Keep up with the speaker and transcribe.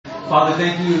Father,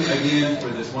 thank you again for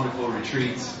this wonderful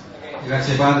retreat.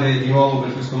 Grazie Padre di nuovo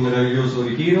per questo meraviglioso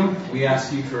ritiro. We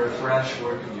ask you for a fresh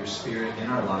work of your Spirit in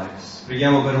our lives.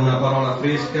 Preghiamo per una parola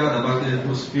fresca da parte del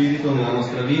tuo Spirito nella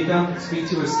nostra vita. Speak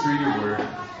to us through your word.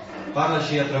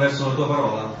 Parlaci attraverso la tua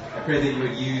parola. I pray that you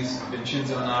would use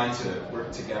Vincenzo and I to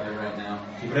work together right now.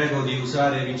 Ti prego di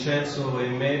usare Vincenzo e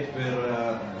me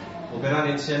per operare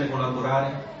insieme,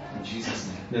 collaborare. In Jesus'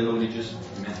 name. Nel nome di Gesù.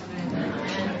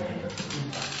 Amen.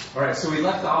 All right, so we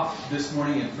left off this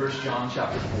morning in 1 John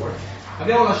chapter 4.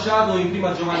 Abbiamo lasciato in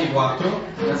 1 Giovanni 4.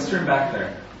 Let's turn back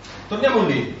there. Torniamo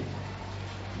lì.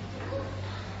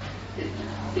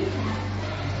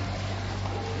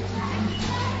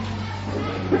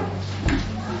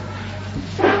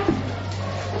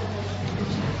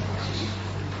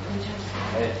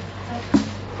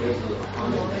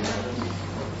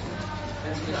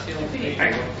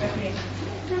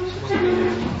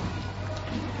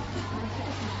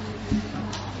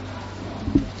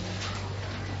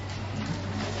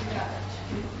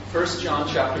 First John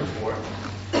chapter 4.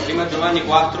 1 Giovanni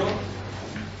 4,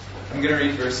 I'm going to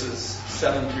read verses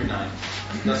 7 through 9.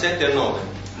 da 7 a 9.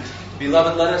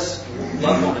 Beloved, let us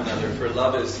love one another, for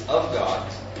love is of God,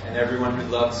 and everyone who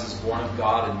loves is born of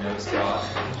God and knows God.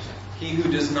 He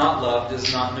who does not love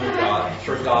does not know God,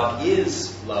 for God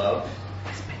is love.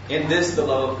 In this the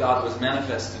love of God was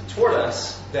manifested toward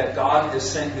us, that God has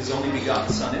sent His only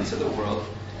begotten Son into the world,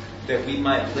 that we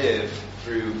might live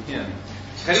through Him.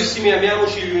 Carissimi,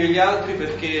 amiamoci gli uni gli altri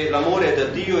perché l'amore è da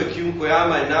Dio e chiunque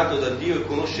ama è nato da Dio e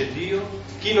conosce Dio.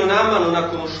 Chi non ama non ha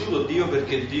conosciuto Dio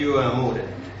perché Dio è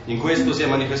amore. In questo si è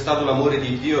manifestato l'amore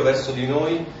di Dio verso di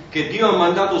noi, che Dio ha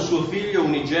mandato suo Figlio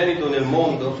unigenito nel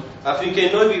mondo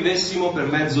affinché noi vivessimo per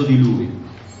mezzo di Lui.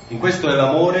 In questo è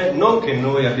l'amore, non che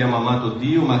noi abbiamo amato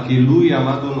Dio, ma che Lui ha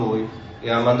amato noi e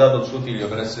ha mandato il suo Figlio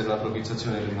per essere la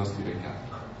propiziazione per i nostri peccati.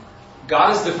 God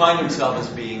has defined Himself as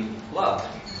being love.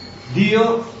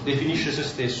 Dio definisce se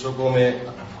stesso come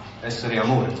essere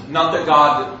amore. Not that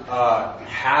God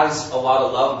has a lot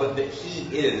of love, but that He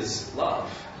is love.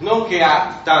 Non che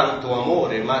ha tanto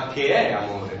amore, ma che è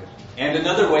amore. And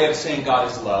another way of saying God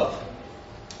is love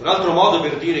Un altro modo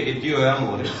per dire che Dio è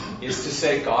amore is to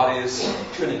say God is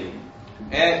Trinity.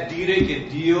 è dire che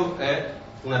Dio è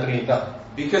una Trinità.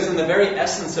 Because in the very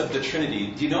essence of the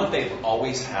Trinity, do you know what they've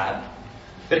always had?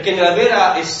 Perché nella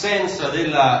vera essenza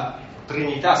della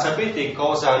Trinità, sapete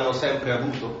cosa hanno sempre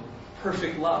avuto?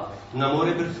 Perfect love. Un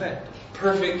amore perfetto,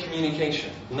 Perfect communication.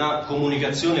 una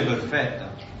comunicazione perfetta,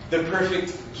 The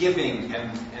perfect giving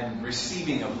and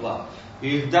receiving of love.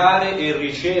 il dare e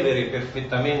ricevere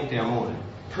perfettamente amore,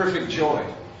 Perfect joy.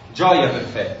 gioia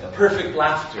perfetta, Perfect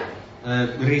laughter.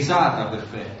 risata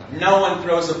perfetta. No one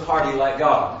throws a party like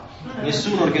God.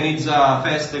 Nessuno organizza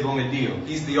feste come Dio.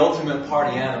 He's the ultimate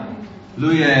party animal.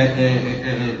 Lui è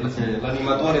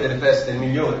l'animatore delle feste, il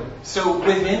migliore. So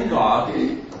within God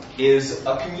is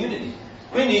a community.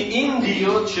 Quindi in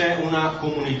Dio c'è una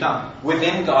comunità,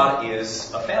 Within God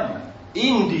is a family.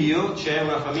 in Dio c'è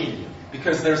una famiglia.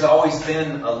 Because there's always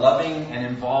been a loving and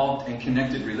involved and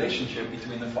connected relationship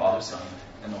between the Father, Son,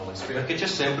 and the Holy Spirit. Perché c'è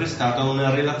sempre stata una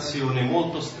relazione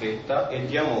molto stretta e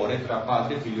di amore tra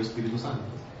Padre, Figlio e Spirito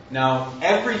Santo. Now,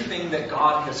 everything that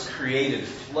God has created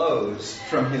flows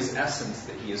from His essence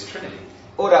that He is Trinity.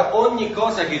 Ora, ogni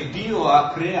cosa che Dio ha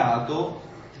creato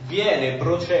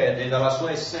procede dalla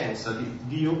sua essenza di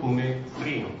Dio come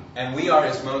Trino. And we are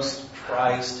His most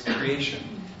prized creation,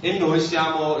 E noi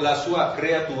siamo la sua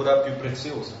creatura più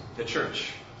preziosa, the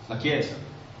church. la Chiesa.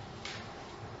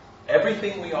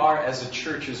 Everything we are as a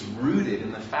church is rooted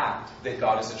in the fact that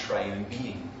God is a triune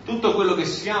being. Tutto quello che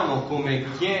siamo come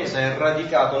Chiesa è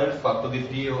radicato nel fatto che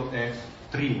Dio è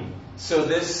Trino. So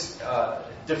this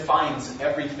defines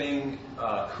everything,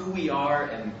 who we are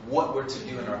and what we're to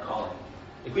do in our calling.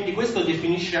 E quindi questo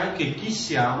definisce anche chi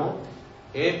siamo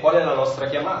e qual è la nostra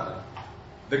chiamata.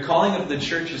 The calling of the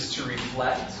church is to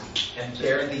reflect and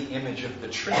bear the image of the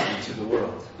Trinity to the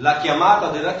world. La chiamata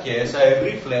della Chiesa è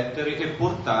riflettere e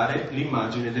portare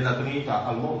l'immagine della Trinità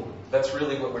al mondo. That's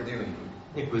really what we're doing.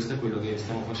 E questo è quello che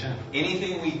stiamo facendo.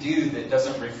 Anything we do that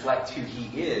doesn't reflect who He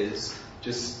is,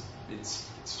 it's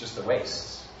just a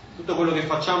waste. Tutto quello che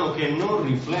facciamo che non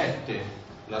riflette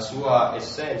la sua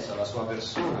essenza, la sua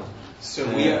persona, So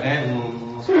we are, è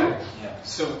uno spreco. yeah.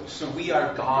 So we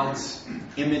are God's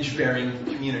image-bearing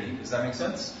community. Does that make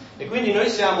sense? E quindi noi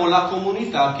siamo la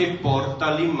comunità che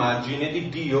porta l'immagine di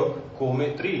Dio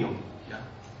come Trino. Yeah.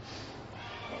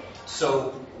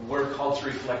 So we're called to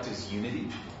reflect His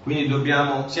unity. Quindi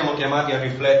siamo chiamati a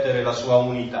riflettere la sua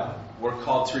unità, We're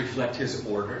called to reflect His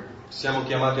order. siamo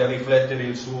chiamati a riflettere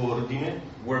il suo ordine,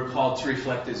 we're called to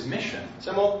reflect his mission.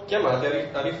 Siamo chiamati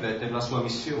a riflettere la sua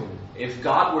missione. If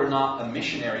God were not a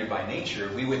missionary by nature,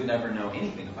 we would never know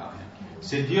anything about him.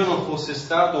 Se Dio non fosse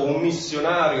stato un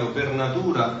missionario per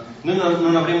natura, noi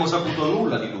non avremmo saputo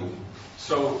nulla di lui.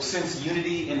 So, since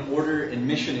unity and order and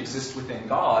mission exist within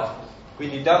God,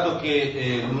 Quindi dato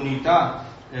che l'unità,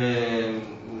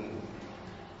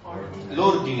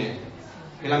 l'ordine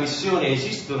e la missione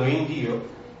esistono in Dio,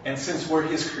 and since we're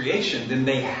his creation, then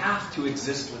they have to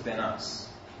exist within us.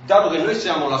 dato che noi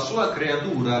siamo la sua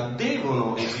creatura,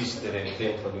 devono esistere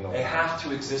dentro di They noi, have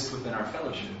to exist within our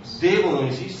fellowships. devono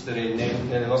esistere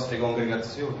nelle nostre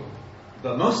congregazioni.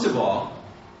 But most of all,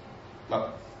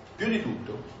 Ma più di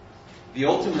tutto, the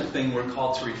ultimate thing we're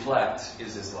called to reflect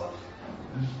is his love.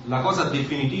 la cosa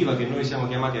definitiva che noi siamo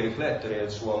chiamati a riflettere è il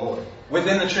suo amore.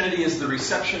 Within the Trinity is the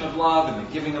reception of love and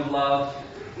the giving of love.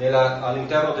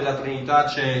 All'interno della Trinità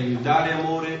c'è il dare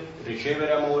amore,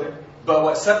 ricevere amore, But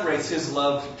what separates his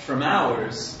love from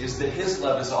ours is that his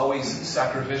love is always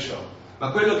sacrificial. ma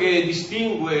quello che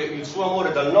distingue il suo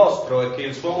amore dal nostro è che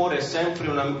il suo amore è sempre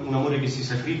un amore che si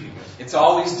sacrifica, It's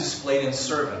always displayed in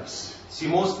service. si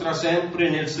mostra sempre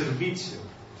nel servizio.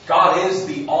 God is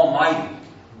the Almighty,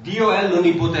 Dio è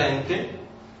l'Onnipotente,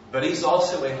 but he's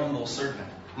also a humble servant.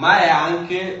 ma è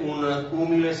anche un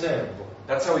umile servo.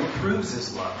 That's how he proves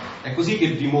his love. È così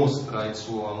che dimostra il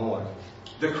suo amore.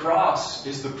 The cross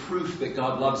is the proof that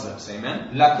God loves us. Amen?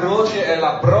 La croce è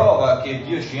la prova che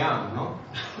Dio ci ama, no?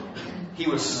 He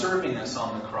was serving us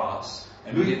on the cross,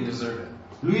 and we didn't deserve it.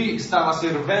 Lui stava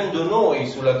servendo noi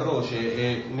sulla croce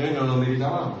e noi non lo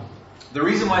meritavamo. The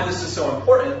reason why this is so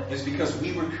important is because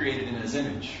we were created in his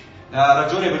image. La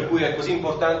ragione per cui è così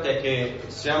importante è che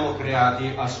siamo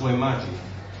creati a sua immagine.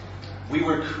 We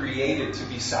were created to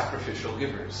be sacrificial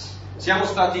givers. Siamo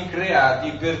stati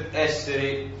creati per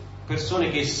essere persone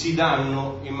che si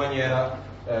danno in maniera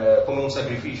come un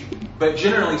sacrificio. But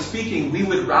generally speaking, we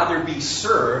would rather be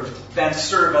served than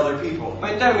serve other people.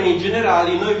 Ma in termini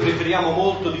generali noi preferiamo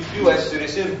molto di più essere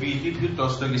serviti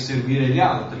piuttosto che servire gli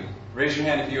altri. Raise your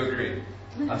hand if you agree.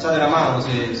 Alzate la mano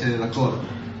se siete d'accordo.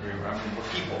 We're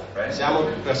people, right? Siamo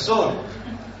persone.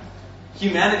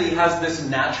 Humanity has this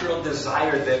natural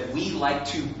desire that we like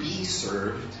to be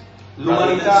served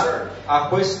rather than L'umanità serve. ha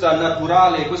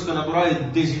questo naturale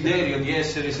desiderio di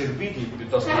essere serviti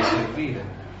piuttosto che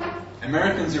servire.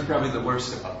 Americans are probably the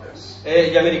worst about this. E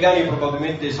gli americani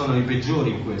probabilmente sono i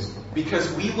peggiori in questo. Because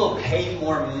we will pay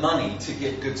more money to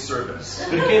get good service.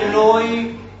 Perché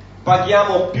noi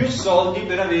paghiamo più soldi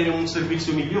per avere un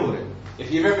servizio migliore. If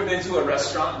you've ever been to a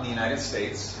restaurant in the United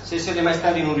States, Se siete mai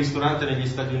stati in un ristorante negli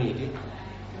Stati Uniti,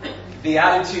 the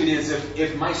attitude is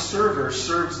if my server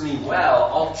serves me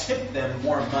well, I'll tip them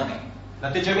more money.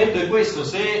 l'atteggiamento è questo: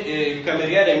 se il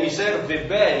cameriere mi serve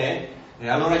bene,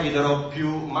 allora gli darò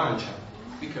più mancia.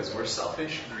 Because we're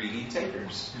selfish, greedy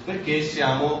takers. Perché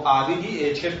siamo avidi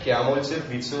e cerchiamo il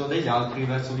servizio degli altri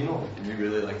verso di noi. And we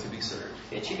really like to be served.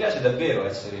 E ci piace davvero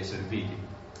essere serviti.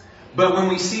 But when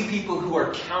we see people who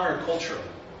are countercultural,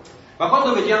 Ma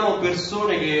quando vediamo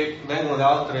persone che vengono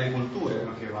da altre culture,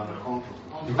 che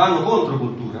vanno contro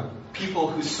cultura,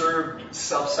 people who serve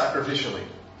self-sacrificially,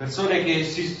 persone che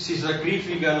si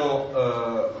sacrificano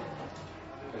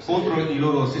contro i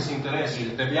loro stessi interessi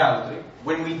per gli altri,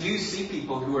 when we do see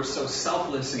people who are so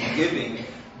selfless in giving,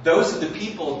 those are the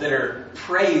people that are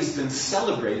praised and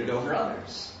celebrated over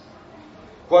others.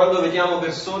 quando vediamo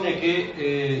persone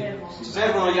che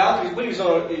servono gli altri, quelli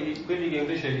sono quelli che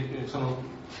invece sono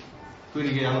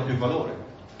quelli che hanno più valore.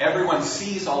 Everyone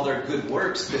sees all their good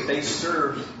works, that they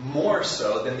serve more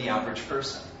so than the average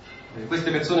person. Queste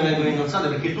persone vengono indossate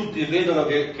perché tutti vedono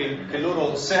che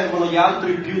loro servono gli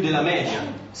altri più della media.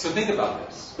 So think about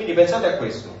this. Quindi pensate a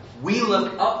questo. We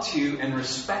look up to and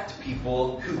respect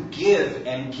people who give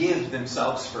and give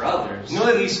themselves for others.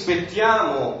 Noi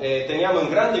rispettiamo e teniamo in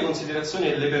grande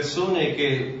considerazione le persone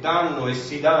che danno e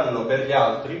si danno per gli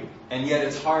altri, And yet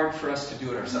it's hard for us to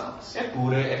do it ourselves.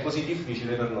 eppure è così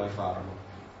difficile per noi farlo.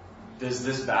 Does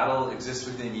this battle exist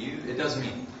within you? It does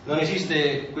me. Non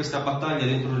esiste questa battaglia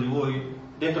dentro di voi?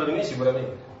 Dentro di me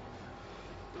sicuramente.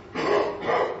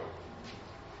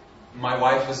 My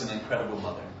wife is an incredible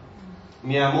mother.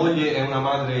 Mia moglie è una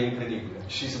madre incredibile,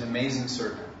 She's an amazing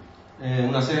servant. è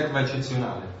una serva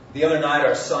eccezionale. The other night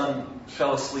our son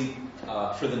fell asleep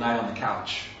for the night on the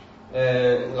couch.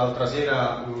 L'altra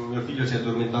sera mio figlio si è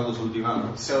addormentato sul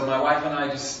divano. So my wife and I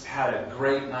just had a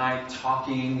great night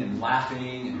talking and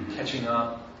laughing and catching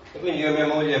up. E quindi io e mia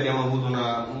moglie abbiamo avuto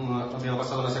abbiamo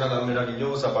passato una serata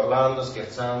meravigliosa, parlando,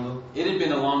 scherzando. It had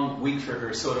been a long week for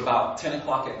her, so at about 10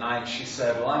 o'clock at night she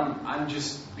said, well, I'm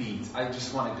just beat. I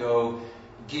just want to go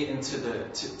get into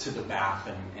the bath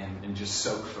and just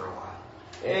soak for a while.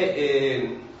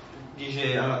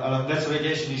 Dice, verso le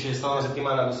 10 dice, stavo una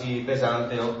settimana così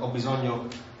pesante, ho bisogno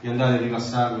di andare a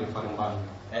rilassarmi e fare un bagno.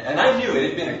 And I knew it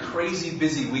had been a crazy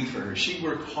busy week for her. She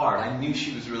worked hard. I knew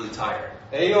she was really tired.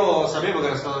 E io sapevo che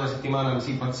era stata una settimana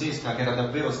così pazzesca, che era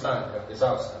davvero stanca,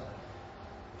 esausta.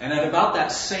 And at about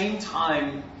that same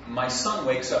time, my son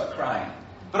wakes up crying.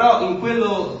 Però in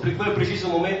quel preciso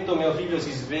momento mio figlio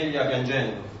si sveglia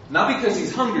piangendo. Not because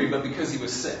he's hungry, but because he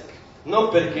was sick. Non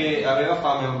perché aveva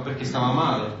fame, ma perché stava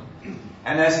male.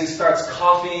 And as he starts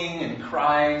coughing and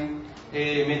crying,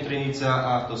 E mentre inizia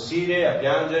a tossire, a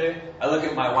piangere, I look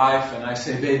at my wife and I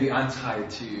say, "Baby, I'm tired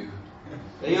too."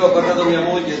 e io ho guardato mia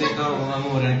moglie e ho detto, oh,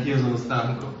 amore, anch'io sono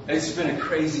stanco. It's been a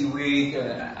crazy week.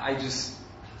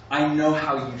 I know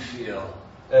how you feel.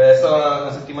 È stata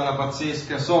una settimana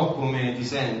pazzesca, so come ti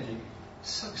senti.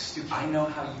 So stupid. I know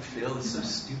how you feel. It's so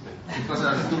stupid. Che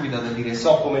cosa stupida da dire,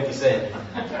 so come ti senti.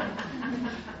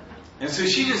 And so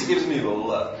she just gives me the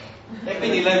look. E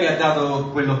quindi lei mi ha dato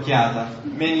quell'occhiata.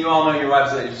 Men, you all know your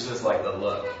wives. It's just like the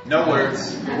look. No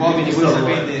words. Uomini, voi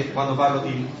sapete quando parlo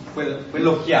di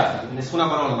quell'occhiata, nessuna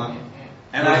parola, ma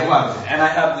And I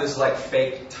have this like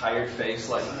fake tired face,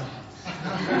 like.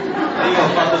 E io ho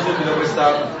fatto subito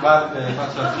questa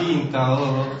faccia finta,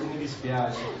 mi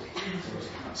dispiace.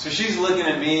 So she's looking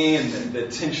at me and the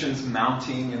tension's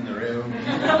mounting in the room.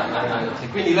 E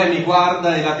quindi lei mi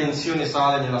guarda e la tensione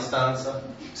sale nella stanza.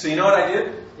 So you know what I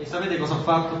did? E sapete cosa ho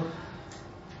fatto?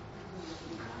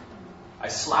 I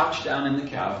slouched down in the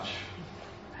couch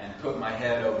and put my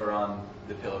head over on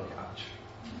the pillow couch.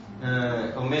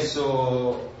 Mi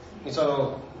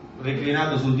sono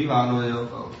reclinato sul divano e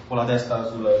con la testa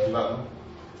sul divano.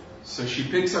 So she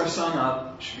picks our son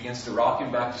up, she begins to rock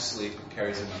him back to sleep and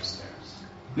carries him upstairs.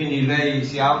 Quindi lei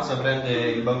si alza,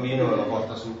 prende il bambino e lo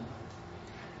porta su.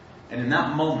 And in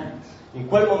that moment, In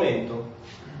quel momento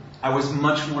I was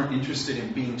much more interested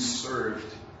in being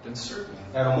served than serving.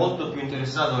 ero molto più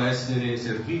interessato a essere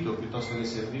servito piuttosto che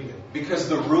servire. Because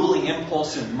the ruling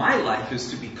impulse in my life is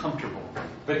to be comfortable.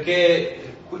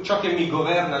 Perché ciò che mi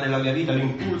governa nella mia vita,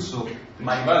 l'impulso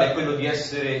principale è quello di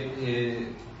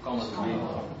essere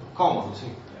comodo, sì.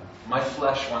 My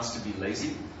flesh wants to be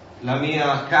lazy. La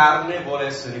mia carne vuole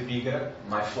essere pigra,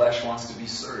 My flesh wants to be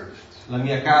served. la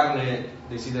mia carne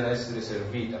desidera essere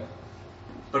servita.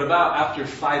 But about after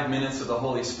 5 minutes of the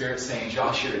Holy Spirit saying,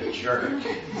 "Josh, you're a jerk,"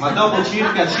 Ma dopo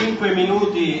circa 5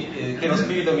 minuti che lo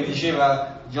Spirito mi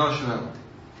diceva, Joshua,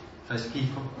 fai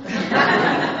schifo.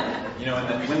 you know,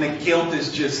 when the guilt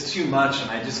is just too much and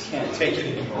I just can't take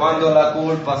it anymore. Quando la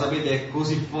colpa, sapete, è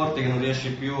così forte che non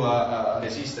riesci più a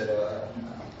resistere,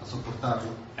 a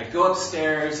sopportarlo. I go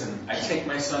upstairs and I take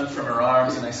my son from her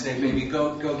arms and I say, "Baby,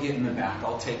 go get in the bath.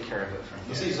 I'll take care of it from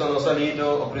here." Così sono salito,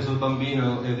 ho preso il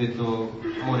bambino e ho detto,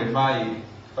 amore,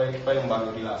 fai un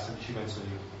bagno, rilassati, ci penso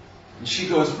io. And she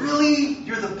goes, "Really?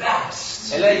 You're the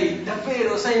best." E lei,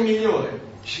 davvero, sei il migliore.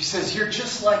 She says, "You're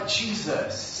just like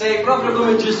Jesus." Sei proprio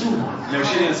come Gesù. No,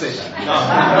 she didn't say that. No,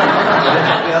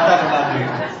 in realtà non l'ha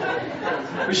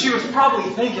detto. But she was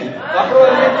probably thinking it. Ma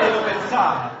probabilmente lo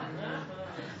pensava.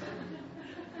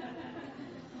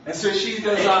 And so she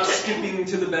goes off skipping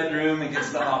to the bedroom and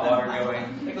gets the hot water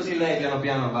going. E così lei piano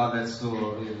piano va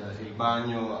verso il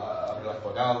bagno, apre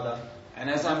l'acqua calda. And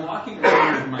as I'm walking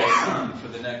around with my son for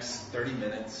the next 30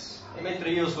 minutes, E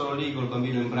mentre io sono lì col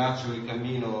bambino in braccio e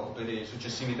cammino per i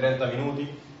successivi 30 minuti,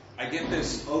 I get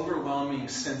this overwhelming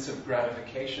sense of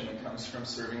gratification that comes from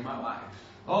serving my wife.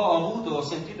 ho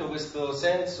sentito questo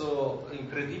senso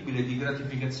incredibile di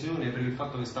gratificazione per il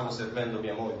fatto che stavo servendo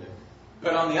mia moglie.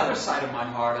 But on the other side of my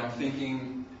heart, I'm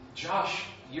thinking, "Josh,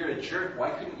 you're a jerk. Why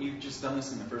couldn't you have just done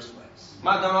this in the first place?"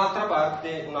 Ma da un'altra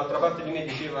parte di me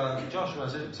diceva, Joshua,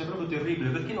 sei proprio terribile,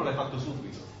 perché non l'hai fatto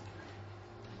subito?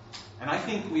 And I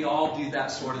think we all do that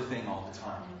sort of thing all the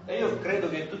time. E io credo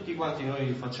che tutti quanti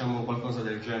noi facciamo qualcosa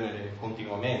del genere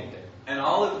continuamente. And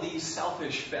all of these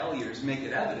selfish failures make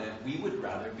it evident we would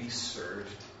rather be served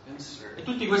than E served.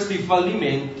 tutti questi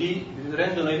fallimenti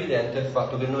rendono evidente il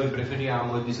fatto che noi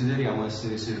preferiamo e desideriamo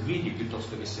essere serviti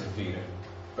piuttosto che servire.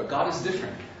 But God is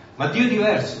different. Ma Dio è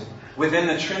diverso. Within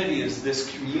the Trinity is this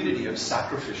community of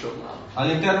sacrificial love.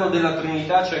 All'interno della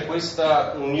Trinità c'è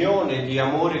questa unione di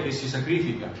amore che si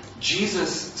sacrifica.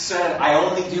 Jesus said, "I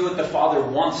only do what the Father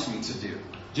wants me to do."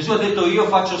 Gesù ha detto, io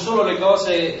faccio solo le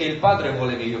cose che il Padre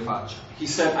vuole che io faccia. He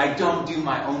said, "I don't do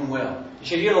my own will."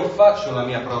 Dice, io non faccio la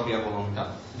mia propria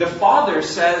volontà. The Father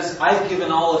says, "I've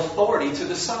given all authority to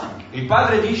the Son." Il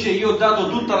Padre dice, io ho dato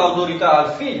tutta l'autorità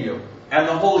al Figlio. And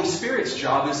the Holy Spirit's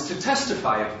job is to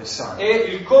testify of the Son. E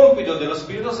il compito dello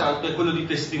Spirito Santo è quello di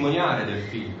testimoniare del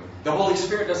Figlio. The Holy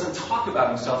Spirit doesn't talk about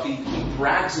himself, he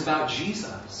brags about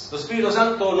Jesus. Lo Spirito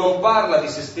Santo non parla di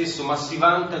se stesso, ma si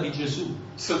vanta di Gesù.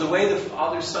 So the way the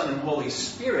Father, Son, and Holy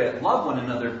Spirit love one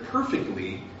another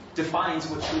perfectly defines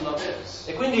what true love is.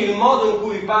 E quindi il modo in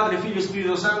cui Padre, Figlio e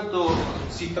Spirito Santo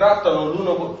si trattano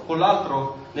l'uno con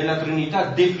l'altro nella Trinità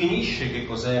definisce che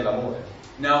cos'è l'amore.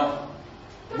 Now,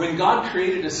 when God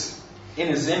created us in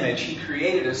His image, He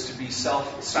created us to be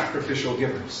self-sacrificial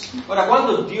givers. Ora,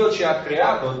 quando Dio ci ha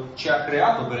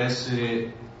creato per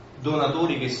essere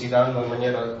donatori che si danno in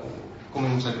maniera come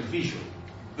un sacrificio.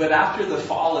 But after the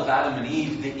fall of Adam and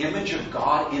Eve, the image of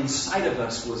God inside of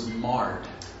us was marred.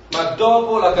 Ma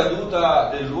dopo la caduta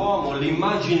dell'uomo,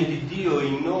 l'immagine di Dio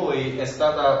in noi è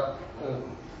stata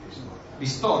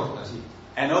distorta, sì.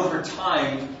 And over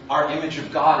time, our image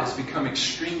of God has become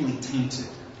extremely tainted.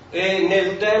 E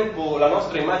nel tempo la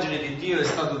nostra immagine di Dio è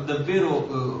stata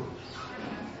davvero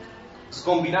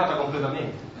scombinata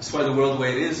completamente. That's why the world the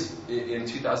way it is in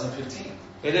 2015.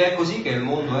 Ed è così che il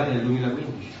mondo è nel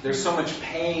 2015. There's so much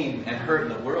pain and hurt in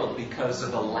the world because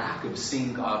of the lack of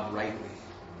seeing God rightly.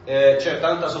 C'è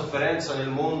tanta sofferenza nel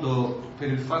mondo per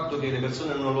il fatto che le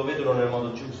persone non lo vedono nel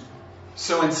modo giusto.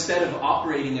 So instead of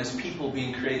operating as people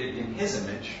being created in His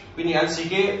image, Quindi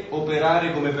anziché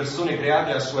operare come persone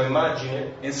create a sua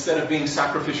immagine, instead of being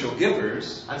sacrificial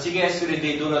givers, anziché essere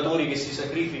dei donatori che si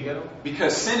sacrificano,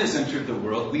 because sin has entered the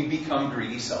world, we become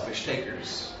greedy, selfish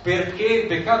takers. perché il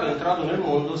peccato è entrato nel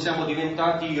mondo, siamo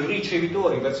diventati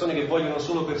ricevitori, persone che vogliono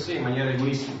solo per sé in maniera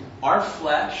egoistica. Our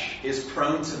flesh is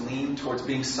prone to lean towards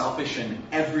being selfish in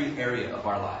every area of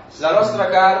our lives. La nostra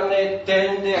carne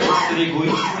tende a essere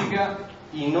egoistica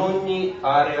in ogni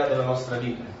area della nostra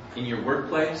vita, In your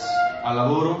workplace, al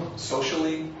lavoro,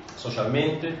 socially,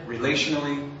 socialmente,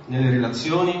 relationally, nelle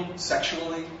relazioni,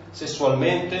 sexually,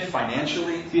 sessualmente,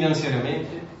 financially.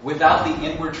 finanziariamente. Without the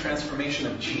inward transformation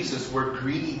of Jesus, we're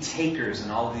greedy takers in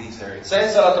all of these areas.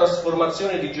 Senza la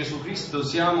trasformazione di Gesù Cristo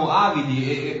siamo avidi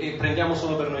e prendiamo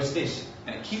solo per noi stessi.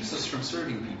 And it keeps us from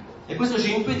serving people. E questo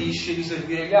ci impedisce di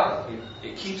servire gli altri,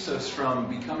 It keeps us from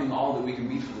becoming all that we can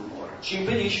be for the Lord. ci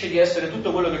impedisce di essere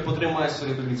tutto quello che potremmo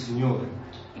essere per il Signore.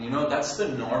 And you know, that's the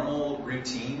normal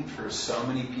routine for so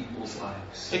many people's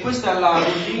lives. E questa è la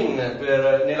routine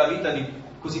nella vita di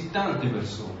così tante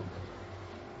persone.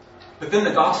 But then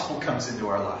the gospel comes into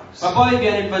our lives. Ma poi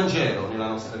viene il Vangelo nella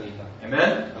nostra vita.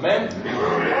 Amen? Amen?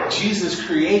 Jesus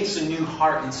creates a new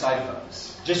heart inside of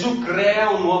us. Gesù crea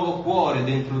un nuovo cuore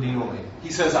dentro di noi He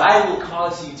says, I will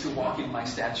cause you to walk in my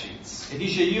statutes. e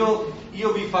dice io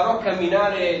vi farò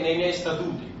camminare nei miei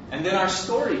statuti. And then our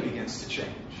story begins to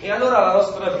change. E allora la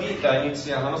nostra vita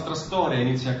la nostra storia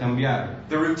inizia a cambiare.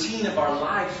 The routine of our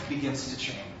life begins to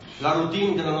change. La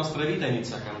routine della nostra vita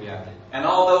inizia a cambiare. And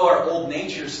although our old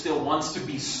nature still wants to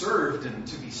be served and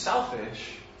to be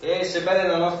selfish, E sebbene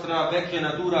la nostra vecchia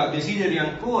natura desideri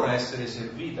ancora essere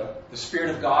servita, the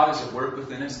Spirit of God is at work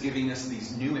within us, giving us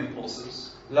these new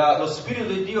impulses. lo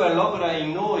Spirito di Dio è all'opera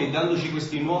in noi, dandoci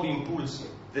questi nuovi impulsi.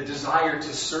 The desire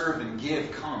to serve and give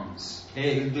comes. E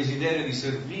il desiderio di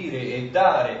servire e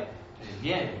dare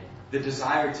viene. The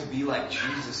desire to be like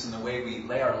Jesus in the way we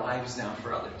lay our lives down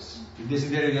for others. Il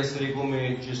desiderio di essere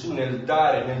come Gesù nel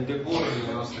dare, nel deporre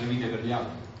le nostre vite per gli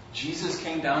altri. Jesus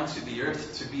came down to the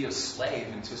earth to be a slave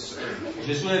and to serve.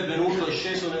 Gesù è venuto, è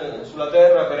sceso sulla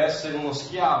terra per essere uno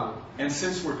schiavo. And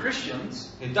since we're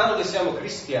Christians, E dato che siamo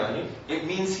cristiani, it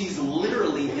means He's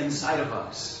literally inside of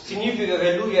us. significa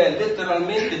che Lui è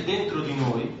letteralmente dentro di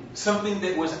noi. Something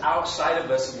that was outside of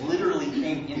us literally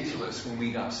came into us when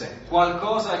we got saved.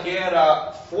 Qualcosa che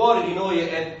era fuori di noi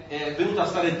è venuto a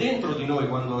stare dentro di noi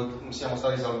quando siamo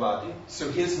stati salvati. So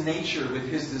His nature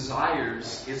with His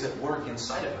desires is at work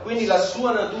inside of us. Quindi la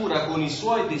sua natura con i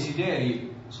suoi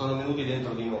desideri sono venuti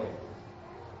dentro di noi.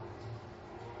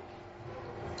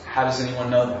 How does anyone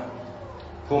know that?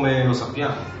 Come lo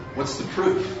sappiamo? What's the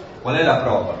proof? Qual è la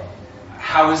prova?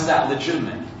 How is that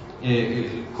legitimate?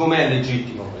 E com'è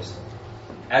legittimo questo?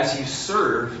 As you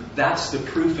serve, that's the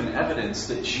proof and evidence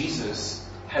that Jesus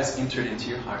has entered into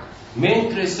your heart.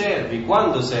 Mentre servi,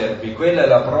 quando servi, quella è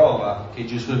la prova che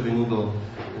Gesù è venuto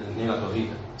nella tua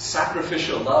vita.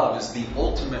 Sacrificial love is the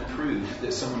ultimate proof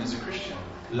that someone is a Christian.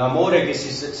 L'amore che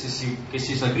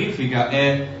si sacrifica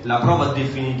è la prova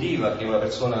definitiva che una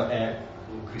persona è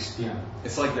un cristiano.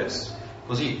 It's like this.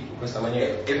 Così, in questa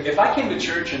maniera. If I came to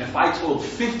church and if I told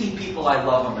 50 people I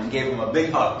love them and gave them a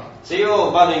big hug, Se io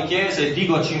vado in chiesa e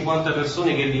dico a 50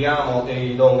 persone che li amo e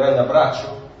gli do un grande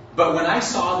abbraccio, but when I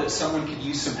saw that someone could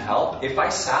use some help, if I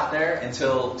sat there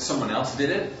until someone else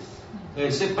did it,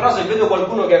 Se vedo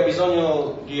qualcuno che ha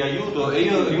bisogno di aiuto e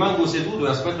io rimango seduto e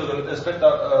aspetta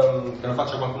che lo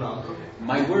faccia qualcun altro,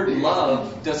 my word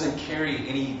love doesn't carry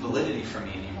any validity for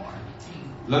me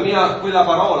anymore. Quella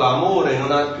parola, amore,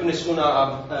 non ha più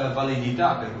nessuna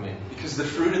validità per me. Because the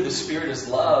fruit of the Spirit is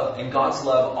love, and God's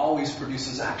love always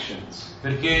produces actions.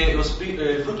 Perché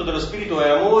il frutto dello Spirito è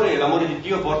amore e l'amore di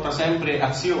Dio porta sempre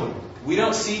azioni. We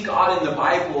don't see God in the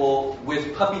Bible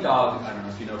with puppy dog, I don't know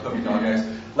if you know puppy dog guys,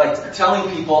 like telling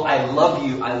people I love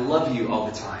you all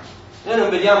the time. Noi non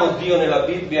vediamo Dio nella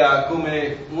Bibbia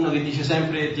come uno che dice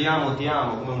sempre ti amo,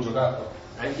 come un giocattolo.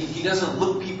 Right? He doesn't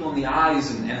look people in the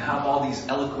eyes and have all these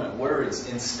eloquent words.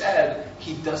 Instead,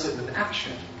 he does it with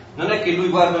action. Non è che lui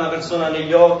guarda una persona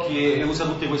negli occhi e usa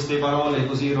tutte queste parole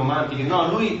così romantiche, no,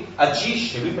 lui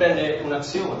agisce, lui prende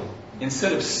un'azione.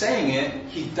 Instead of saying it,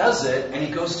 he does it and he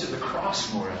goes to the cross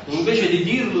for it. Invece di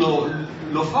dirlo,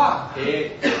 lo fa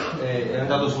e è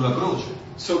andato sulla croce.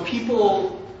 So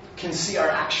people can see our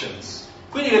actions.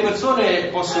 Quindi le persone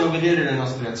possono vedere le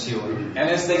nostre azioni. And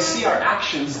as they see our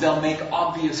actions, they'll make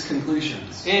obvious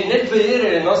conclusions. E nel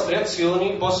vedere le nostre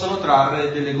azioni possono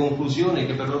trarre delle conclusioni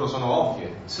che per loro sono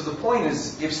ovvie. So the point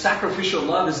is, if sacrificial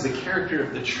love is the character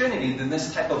of the Trinity, then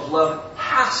this type of love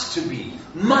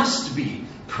must be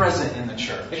present in the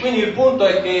church. E quindi il punto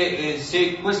è che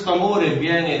se questo amore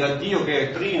viene da Dio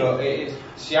che è trino e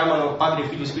si amano Padre,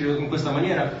 Figlio e Spirito in questa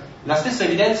maniera, la stessa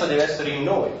evidenza deve essere in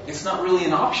noi. It's not really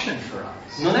an option for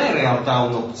us. Non è in realtà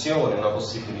un'opzione, una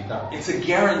possibilità. It's a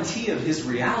guarantee of His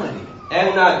reality. È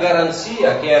una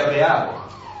garanzia che è reale.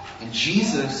 And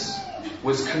Jesus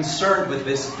was concerned with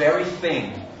this very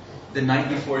thing the night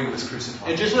before He was crucified.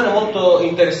 E Gesù era molto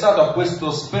interessato a questo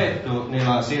aspetto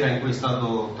nella sera in cui è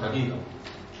stato tradito.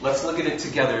 Let's look at it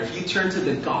together. If you turn to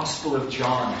the Gospel of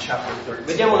John, chapter 13.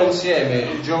 Vediamolo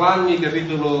insieme, Giovanni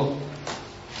capitolo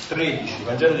 13,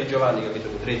 Vangelo di Giovanni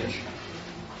capitolo 13.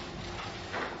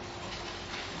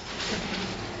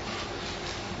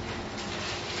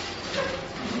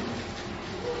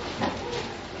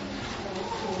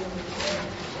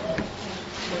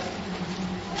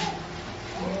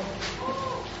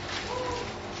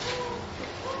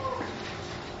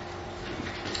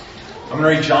 I'm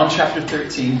going to read John chapter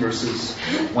 13, verses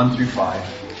 1 through 5.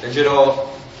 Leggerò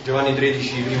Giovanni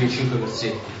 13, i primi 5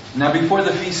 versetti. Now before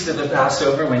the feast of the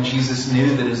Passover, when Jesus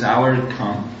knew that His hour had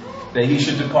come, that He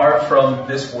should depart from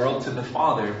this world to the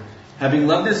Father, having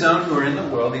loved His own who are in the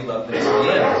world, He loved them to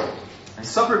the end. And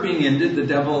supper being ended, the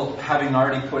devil having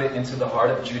already put it into the heart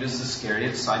of Judas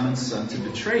Iscariot, Simon's son, to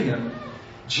betray Him,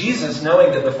 Jesus,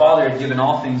 knowing that the Father had given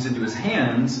all things into His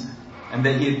hands, and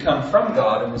that He had come from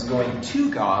God and was going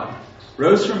to God,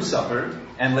 rose from supper,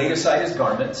 and laid aside His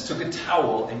garments, took a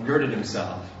towel, and girded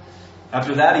Himself.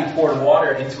 After that He poured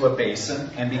water into a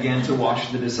basin, and began to wash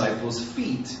the disciples'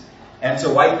 feet, and to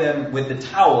wipe them with the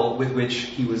towel with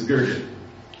which He was girded.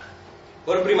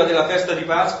 Ora prima della festa di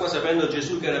Pasqua, sapendo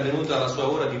Gesù che era venuta la sua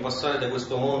ora di passare da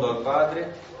questo mondo al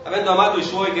Padre, avendo amato i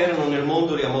Suoi che erano nel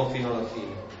mondo, li amò fino alla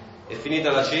fine. E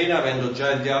finita la cena, avendo già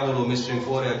il diavolo messo in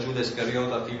fuori a Giuda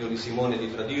Iscariota, figlio di Simone,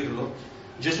 di tradirlo,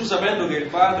 Gesù, sapendo che il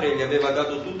Padre gli aveva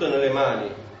dato tutto nelle mani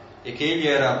e che egli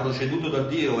era proceduto da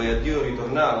Dio e a Dio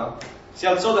ritornava, si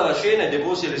alzò dalla cena e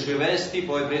depose le sue vesti,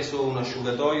 poi preso un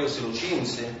asciugatoio se lo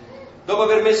cinse. Dopo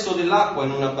aver messo dell'acqua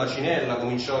in una bacinella,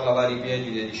 cominciò a lavare i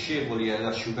piedi dei discepoli e ad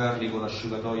asciugarli con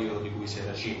l'asciugatoio di cui si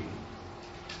era cinto.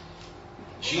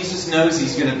 Jesus knows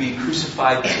He's going to be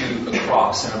crucified to a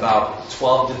cross in about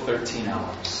 12 to 13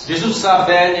 hours. Gesù sa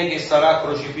bene che sarà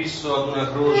crocifisso ad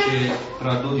una croce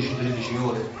tra 12 e 13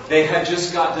 ore. They had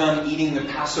just got done eating the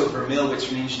Passover meal, which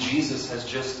means Jesus has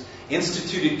just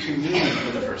instituted communion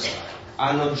for the first time.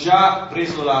 Hanno già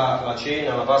preso la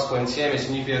cena, la Pasqua insieme,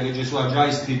 significa che Gesù ha già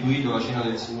istituito la cena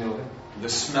del Signore. The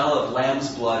smell of lamb's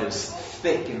blood is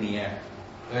thick in the air.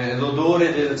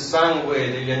 L'odore del sangue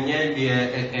degli agnelli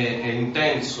è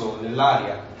intenso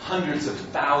nell'aria. Hundreds of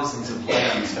thousands of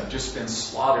lambs have just been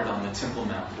slaughtered on the Temple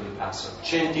Mount for the Passover.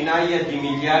 Centinaia di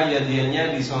migliaia di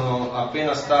agnelli sono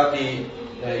appena stati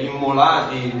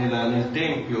immolati nel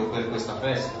Tempio per questa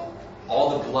festa.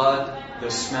 All the blood, the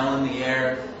smell in the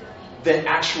air, the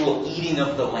actual eating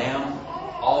of the lamb,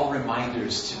 all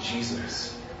reminders to Jesus.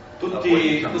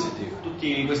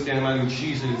 Tutti questi animali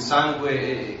uccisi, il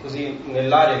sangue così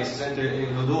nell'aria che si sente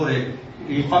l'odore,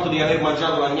 il fatto di aver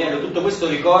mangiato l'agnello, tutto questo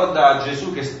ricorda a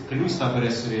Gesù che lui sta per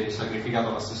essere sacrificato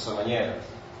alla stessa maniera.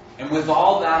 And with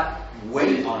all that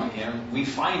weight on Him, we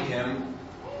find Him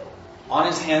on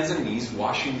His hands and knees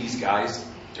washing these guys'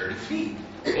 dirty feet.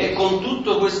 E con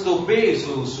tutto questo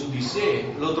peso su di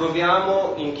sé lo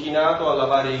troviamo inchinato a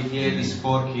lavare i piedi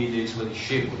sporchi dei Suoi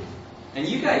discepoli. And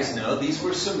you guys know these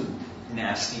were some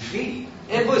nasty feet.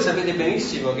 E voi sapete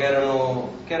benissimo che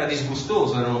era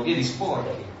disgustoso, erano piedi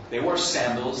sporchi. They wore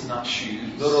sandals, not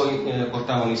shoes. Loro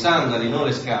portavano i sandali, non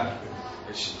le scarpe.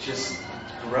 It's just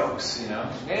gross, you know.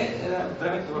 E era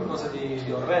veramente qualcosa di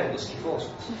orrendo, schifoso.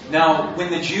 Now, when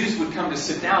the Jews would come to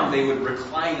sit down, they would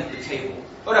recline at the table.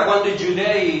 Ora, quando i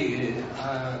giudei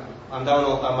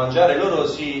andavano a mangiare, loro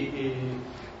si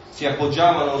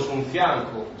appoggiavano su un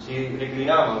fianco, si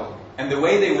reclinavano. And the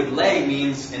way they would lay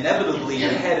means inevitably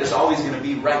your head is always going to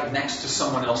be right next to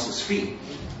someone else's feet.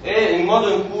 E il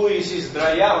modo in cui si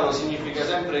sdraiavano significa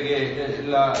sempre che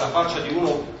la faccia di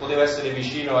uno poteva essere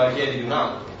vicino ai piedi di un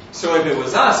altro. So if it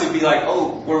was us, it'd be like,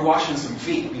 oh, we're washing some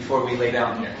feet before we lay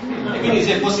down here. E quindi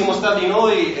se fossimo stati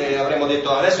noi avremmo detto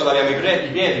adesso laviamo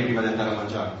i piedi prima di andare a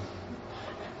mangiare.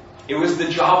 It was the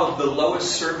job of the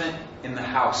lowest servant in the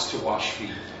house to wash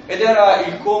feet. Ed era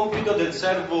il compito del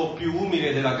servo più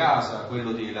umile della casa,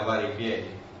 quello di lavare i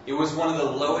piedi. It was one of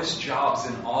the lowest jobs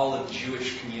in all of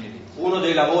Jewish community. Uno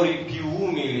dei lavori più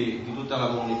umili di tutta la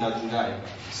comunità giudaica.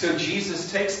 So Jesus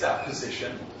takes that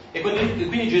position. E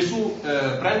quindi Gesù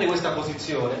prende questa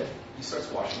posizione, He starts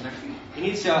washing their feet.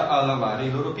 inizia a lavare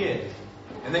i loro piedi.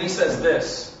 And then he says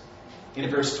this in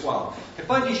verse 12. E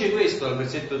poi dice questo al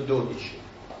versetto 12.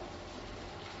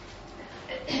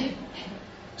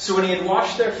 So when he had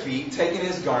washed their feet, taken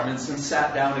his garments, and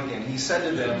sat down again, he said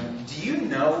to them, do you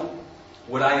know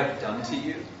what I have done to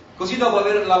you? Così dopo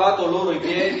aver lavato loro i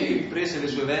piedi, prese le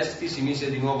sue vesti, si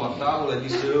mise di nuovo a tavola e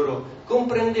disse loro,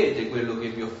 comprendete quello che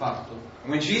vi ho fatto?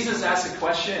 When Jesus asks a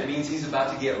question, it means he's about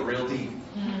to get real deep.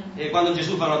 E quando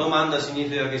Gesù fa una domanda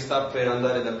significa che sta per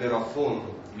andare davvero a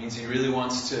fondo. It means he really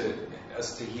wants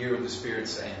us to hear what the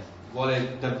Spirit's saying.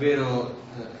 Vuole davvero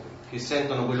che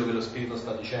sentano quello che lo Spirito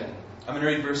sta dicendo. I'm going to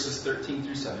read verses 13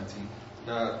 through 17.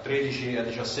 Da 13 a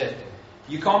 17.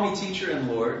 You call me teacher and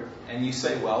Lord, and you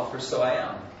say, well, for so I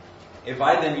am. If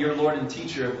I then, your Lord and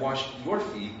teacher, have washed your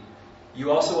feet, you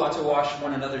also ought to wash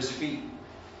one another's feet.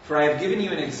 For I have given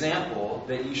you an example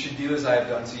that you should do as I have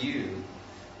done to you.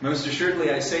 Most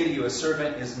assuredly I say to you, a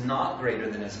servant is not greater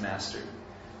than his master,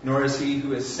 nor is he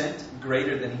who is sent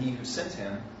greater than he who sent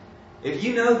him. If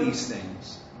you know these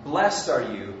things, blessed are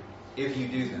you if you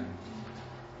do them.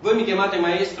 Voi mi chiamate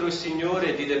maestro e signore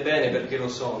e dite bene perché lo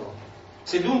sono.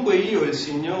 Se dunque io, il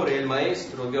Signore e il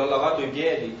Maestro, vi ho lavato i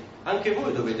piedi, anche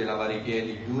voi dovete lavare i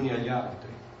piedi gli uni agli altri.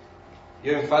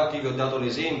 Io infatti vi ho dato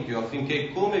l'esempio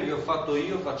affinché come vi ho fatto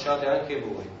io facciate anche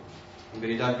voi. In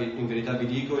verità vi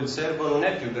dico, il servo non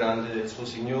è più grande del suo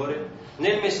Signore, né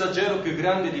il messaggero più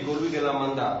grande di colui che l'ha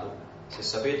mandato. Se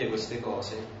sapete queste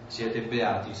cose, siete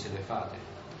beati se le fate.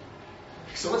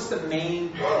 So what's the main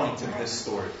point of this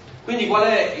story? Quindi qual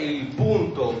è il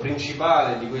punto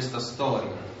principale di questa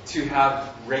storia? To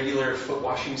have regular foot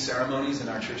washing ceremonies in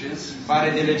our churches?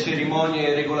 Fare delle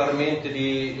cerimonie regolarmente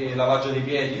di lavaggio dei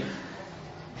piedi?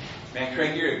 Man,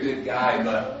 Craig, you're a good guy,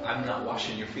 but I'm not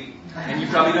washing your feet. And you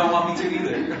probably don't want me to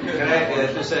either.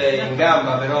 Craig, tu sei in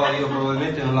gamba, però io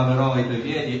probabilmente non laverò i tuoi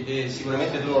piedi e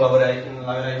sicuramente tu non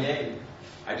laverai i miei.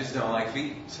 I just don't like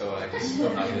feet, so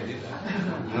I'm not going to do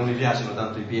that. Non mi piacciono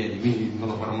tanto i piedi, quindi non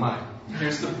lo farò mai.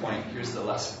 Here's the point, here's the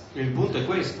lesson. Il punto è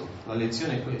questo, la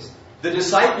lezione è questa. The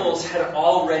disciples had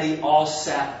already all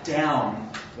sat down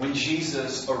when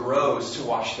Jesus arose to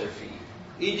wash their feet.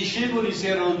 I discepoli si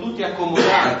erano tutti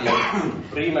accomodati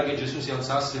prima che Gesù si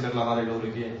alzasse per lavare i loro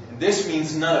piedi. This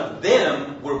means none of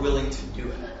them were willing to do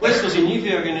it. Questo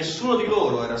significa che nessuno di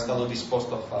loro era stato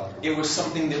disposto a farlo. It was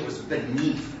something that was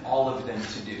beneath all of them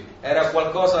to do. Era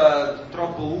qualcosa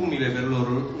troppo umile per loro,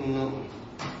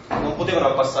 non potevano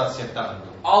abbassarsi a tanto.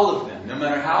 All of them, no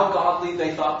matter how godly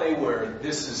they thought they were,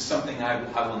 this is something I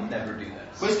will never do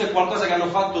this. Questo è qualcosa che hanno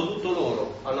fatto tutti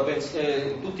loro, hanno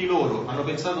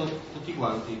pensato tutti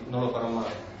quanti, non lo farò mai.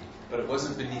 But it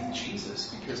wasn't beneath Jesus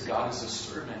because God is a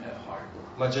servant at heart.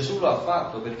 Ma Gesù lo ha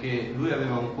fatto perché lui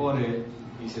aveva un cuore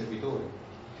di servitore.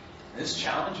 This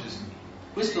challenges me.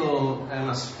 Questo è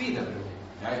una sfida per me.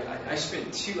 I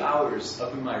spent 2 hours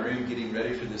up in my room getting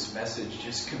ready for this message,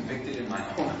 just convicted in my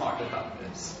own heart about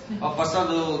this. Ho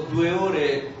passato 2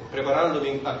 ore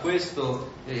preparandomi a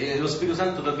questo e lo Spirito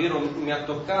Santo davvero mi ha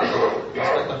toccato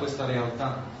rispetto a questa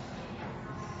realtà.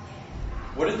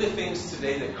 What are the things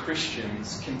today that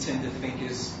Christians can tend to think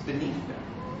is beneath them?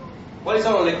 Quali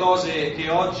sono le cose che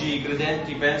oggi i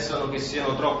credenti pensano che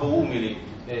siano troppo umili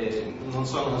e non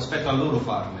spetta a loro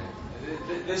farne?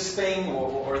 This thing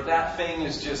or that thing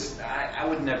is just, I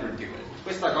would never do it.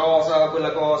 Questa cosa,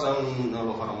 quella cosa, non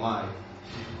lo farò mai.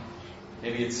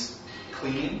 Maybe it's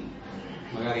cleaning,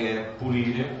 Magari è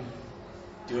pulire,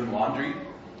 doing laundry,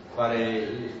 fare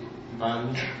i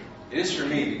bagni, It is for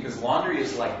me because laundry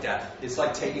is like death. It's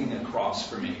like taking a cross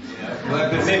for me. You know? Lo è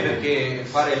per me perché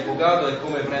fare il bucato è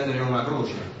come prendere una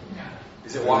croce.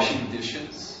 Is it washing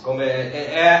dishes?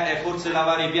 È forse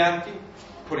lavare i piatti,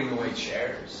 Putting away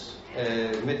chairs?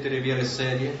 mettere via le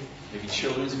sedie, Maybe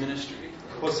children's ministry?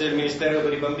 forse il ministero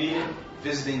per i bambini,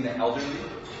 Visiting the elderly?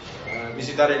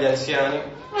 visitare gli anziani,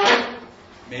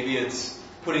 Maybe it's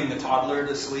putting the toddler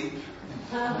to sleep?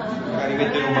 magari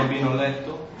mettere un bambino a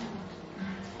letto.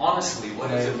 Honestly,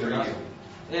 what is it for you?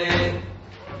 E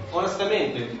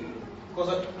onestamente,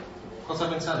 cosa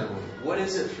pensate voi? What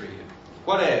is it for you?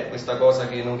 Qual è questa cosa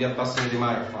che non vi appassionerete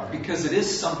mai a fare? Because it is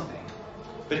something.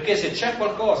 Perché se c'è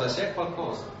qualcosa, se è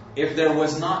qualcosa, If there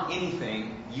was not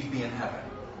anything, you'd be in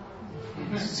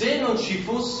heaven. se non ci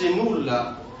fosse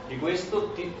nulla di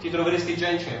questo, ti troveresti già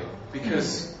in cielo.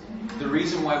 Because the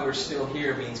reason why we're still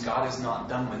here means God is not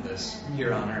done with us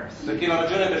here on earth. Perché la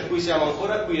ragione per cui siamo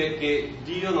ancora qui è che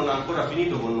Dio non ha ancora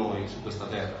finito con noi su questa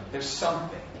terra. There's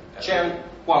something. C'è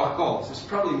qualcosa, There's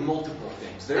probably multiple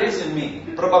things. There is in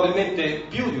me. probabilmente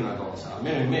più di una cosa,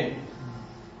 almeno in me.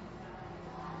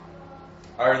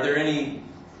 Are there any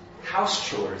house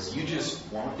chores you just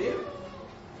won't do?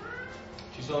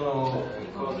 Ci sono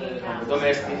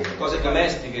cose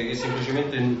domestiche che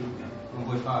semplicemente non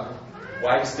vuoi fare.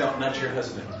 Wives, don't nudge your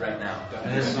husband right now. Don't do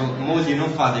it. Adesso, mogli,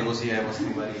 non fate così ai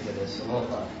vostri mariti adesso, non lo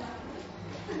fate.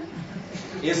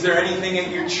 Is there anything at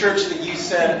your church that you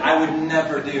said I would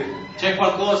never do? C'è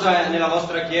qualcosa nella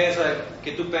vostra chiesa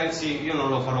che tu pensi io non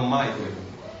lo farò mai quello?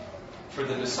 For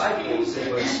the disciples,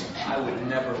 it was I would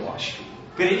never wash feet.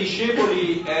 Per i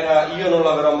discepoli era io non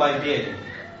laverò mai i piedi.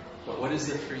 But what is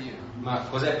it for you? Ma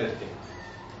cos'è per te?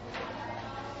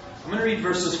 I'm going to read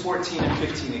verses 14 and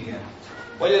 15 again.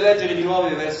 Voglio leggere di nuovo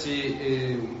i versi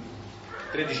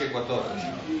 13 e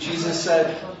 14. Jesus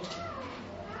said,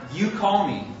 "You call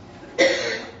me."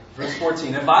 Verse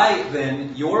 14, "If I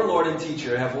then, your Lord and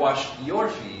teacher, have washed your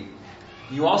feet,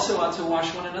 you also ought to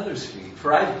wash one another's feet.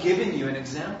 For I have given you an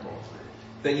example,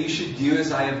 that you should do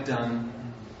as I have done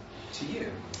to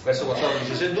you." Verso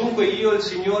 14. Se dunque io, il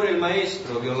Signore e il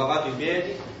Maestro, vi ho lavato i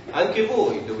piedi, anche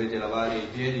voi dovete lavare i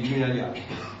piedi gli uni agli altri.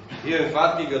 Io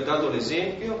infatti vi ho dato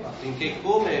l'esempio affinché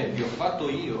come vi ho fatto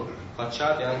io,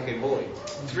 facciate anche voi.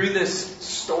 Through this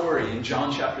story in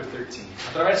John chapter 13,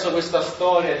 Attraverso questa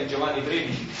storia di Giovanni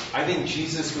 13, I think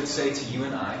Jesus would say to you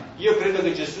and I, io credo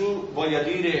che Gesù voglia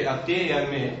dire a te e a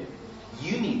me,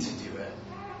 you need to do it.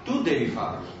 tu devi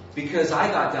farlo. Because I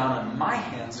got down on my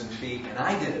hands and feet and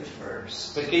I did it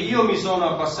first. Perché io mi sono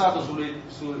abbassato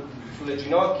sulle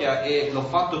ginocchia e l'ho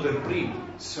fatto per primo.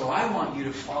 So I want you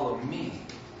to follow me.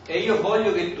 E io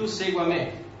voglio che tu segua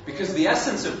me. Because the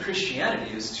essence of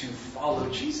Christianity is to follow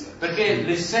Jesus. Perché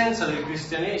l'essenza del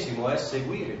cristianesimo è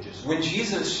seguire Gesù. When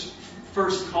Jesus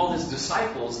first called his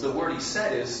disciples, the word he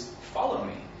said is, follow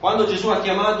me. Quando Gesù ha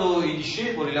chiamato i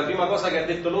discepoli, la prima cosa che ha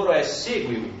detto loro è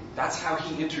seguimi. That's how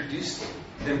he introduced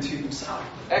them to himself.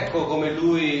 Ecco come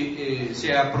lui si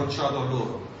è approcciato a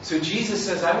loro. So Jesus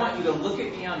says, I want you to look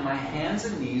at me on my hands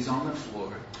and knees on the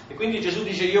floor. E quindi Gesù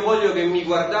dice, io voglio che mi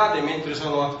guardate mentre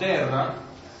sono a terra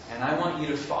And I want you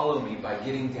to follow me by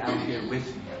getting down here with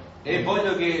me. e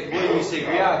voglio che voi mi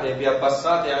seguiate e vi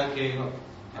abbassate anche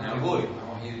voi. I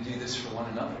want you to do this for one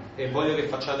another. E voglio che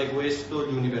facciate questo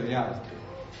gli uni per gli altri.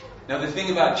 Now the thing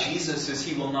about Jesus is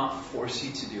he will not force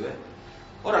you to do it.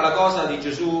 Ora la cosa di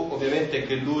Gesù ovviamente è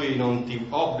che lui non ti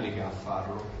obbliga a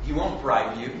farlo, He won't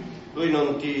bribe you. lui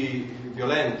non ti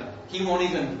violenta He won't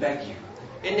even beg you.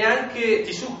 e neanche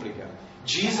ti supplica.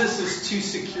 Jesus is too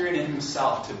secure in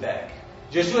himself to beg.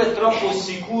 Gesù è troppo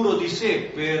sicuro di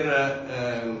sé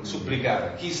per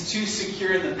supplicare, He's too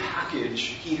secure in the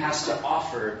package he has to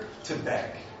offer to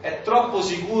beg. è troppo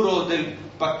sicuro del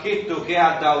pacchetto che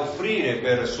ha da offrire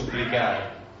per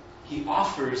supplicare. He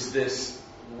offers this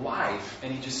life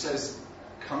and he just says,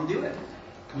 come do it.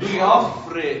 Lui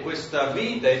offre questa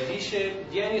vita e dice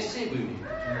vieni e seguimi.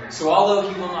 So although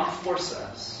he will not force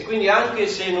us, E quindi anche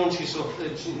se non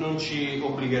ci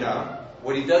obbligherà,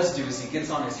 what he does do is he gets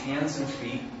on his hands and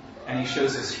feet and he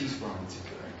shows us he's willing to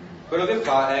do it. quello che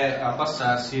fa è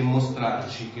abbassarsi e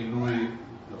mostrarci che lui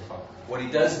lo fa. What he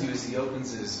does do is he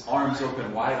opens his arms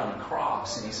open wide on a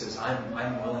cross and he says,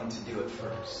 I'm willing to do it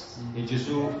first. E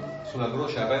Gesù sulla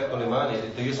croce ha aperto le mani e ha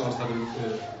detto io sono stato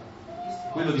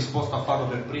quello disposto a farlo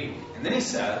per primo. And then he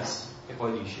says, E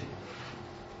poi dice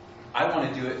I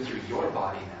want to do it through your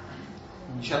body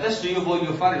now. adesso io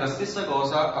voglio fare la stessa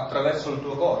cosa attraverso il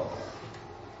tuo corpo.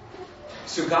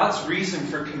 So God's reason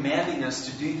for commanding us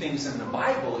to do things in the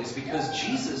Bible is because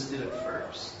Jesus did it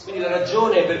first. Quindi la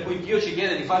ragione per cui Dio ci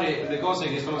chiede di fare le cose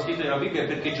che sono scritte nella Bibbia è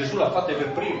perché Gesù l'ha fatte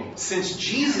per primo. Since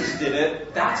Jesus did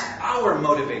it, that's our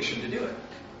motivation to do it.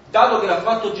 Dato che l'ha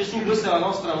fatto Gesù, questa è la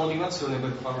nostra motivazione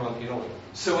per farlo anche noi.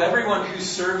 So everyone who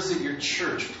serves at your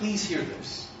church, please hear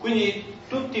this. Quindi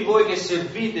tutti voi che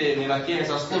servite nella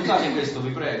Chiesa, ascoltate questo,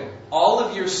 vi prego. All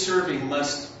of your serving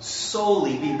must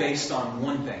solely be based on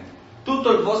one thing.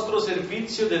 Tutto il vostro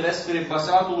servizio deve essere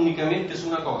basato unicamente su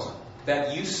una cosa.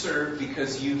 That you serve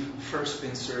because you've first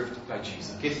been served by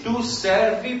Jesus. Che tu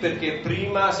servi perché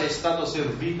prima sei stato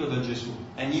servito da Gesù.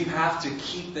 And you have to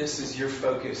keep this as your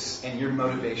focus and your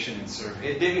motivation in serving.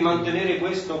 E devi mantenere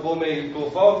questo come il tuo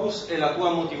focus e la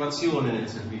tua motivazione nel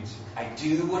servizio. I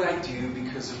do what I do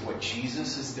because of what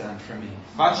Jesus has done for me.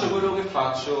 Faccio quello che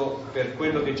faccio per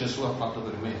quello che Gesù ha fatto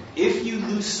per me. If you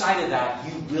lose sight of that,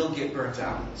 you will get burnt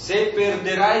out. Se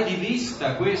perderai di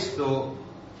vista questo,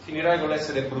 finirai con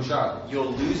l'essere bruciato.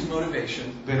 You'll lose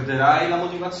motivation, Perderai la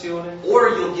motivazione, or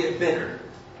you'll get bitter.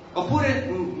 oppure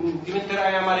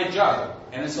diventerai amareggiato.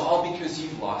 And it's all because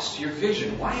you've lost your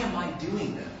vision. Why am I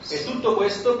doing this? E tutto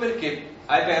questo perché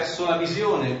hai perso la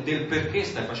visione del perché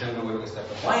stai facendo quello che stai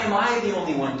facendo. Why am I the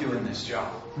only one doing this job?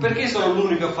 Perché sono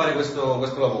l'unico a fare questo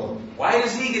lavoro? Why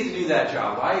does he get to do that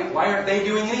job? Why aren't they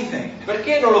doing anything?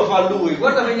 Perché non lo fa lui?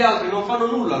 Guarda che gli altri non fanno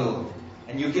nulla loro.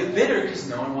 And you get bitter because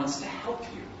no one wants to help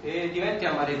you. E diventi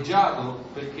amareggiato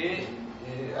perché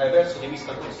hai perso di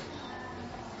vista questo.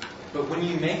 But when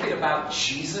you make it about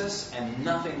Jesus and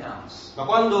nothing else, Ma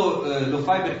quando lo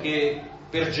fai perché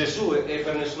per Gesù e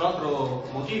per nessun altro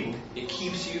motivo, it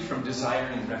keeps you from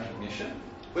desiring recognition.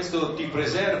 questo ti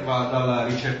preserva dal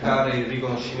ricercare il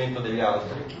riconoscimento degli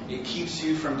altri, It keeps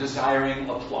you from desiring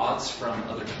applause from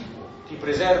other people. ti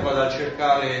preserva dal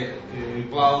cercare il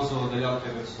plauso delle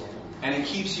altre persone And it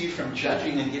keeps you from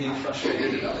judging and getting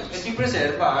frustrated at e others. ti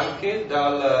preserva anche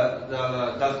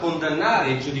dal condannare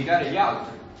e giudicare gli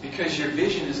altri, Because your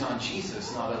vision is on Jesus,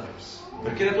 not others.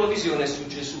 perché la tua visione è su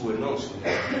Gesù e non sugli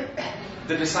altri.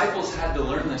 The disciples had to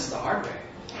learn this the hard way.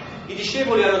 I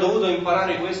discepoli hanno dovuto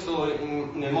imparare questo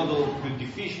nel modo più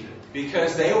difficile,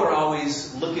 Because they were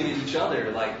always looking at each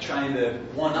other, like trying to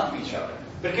one-up each other.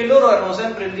 perché loro erano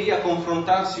sempre lì a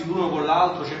confrontarsi l'uno con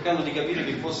l'altro, cercando di capire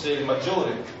chi fosse il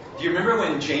maggiore. Do you remember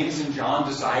when James and John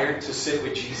desired to sit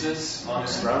with Jesus on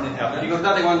his throne in heaven?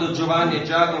 Ricordate quando Giovanni e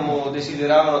Giacomo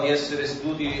desideravano di essere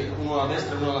seduti uno alla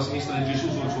destra e uno alla sinistra di Gesù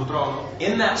sul suo trono?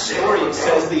 In that story it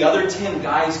says the other 10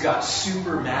 guys got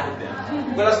super mad at them.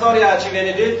 In quella storia ci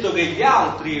viene detto che gli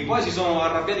altri poi si sono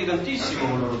arrabbiati tantissimo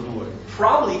con loro due.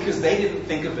 Probably because they didn't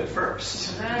think of it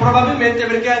first. Probabilmente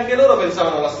perché anche loro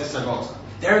pensavano la stessa cosa.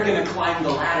 They're going to climb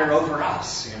the ladder over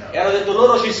us, you know. E hanno detto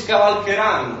loro ci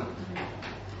scavalcheranno.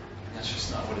 That's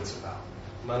just not what it's about.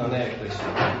 Ma non è questo.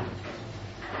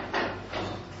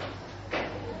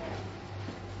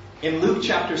 In Luke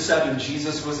chapter 7,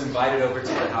 Jesus was invited over to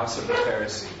the house of the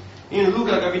Pharisee. In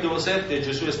Luca capitolo 7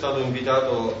 Gesù è stato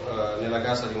invitato nella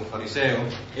casa di un fariseo.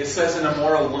 It says an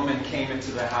immoral woman came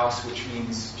into the house, which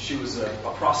means she was a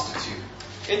prostitute.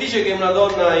 E dice che una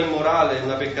donna immorale,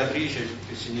 una peccatrice,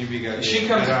 che significa che She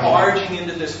comes era barging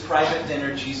into this private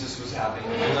dinner Jesus was having.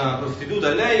 una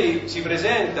prostituta, e lei si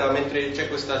presenta mentre c'è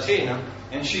questa cena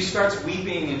And she starts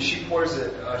weeping and she pours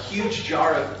a huge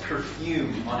jar of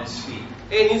perfume on his feet.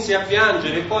 e inizia a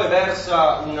piangere e poi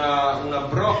versa una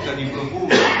brocca di profumo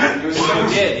It was sui it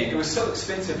piedi. was so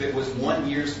expensive, it was 1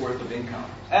 year's worth of income.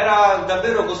 Era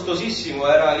davvero costosissimo,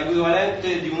 era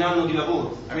l'equivalente di un anno di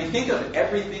lavoro. I mean, think of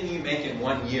everything you make in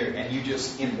 1 year and you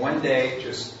just, in one day,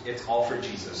 it's all for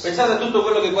Jesus. Pensate a tutto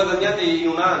quello che guadagnate in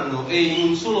un anno e in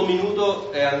un solo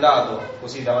minuto è andato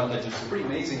così davanti a It's Gesù. pretty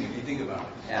amazing if you think about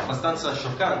it. È abbastanza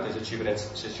scioccante se ci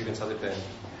pensate bene.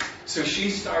 So she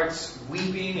starts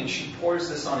weeping and she pours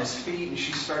this on his feet and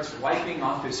she starts wiping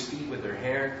off his feet with her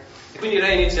hair. E quindi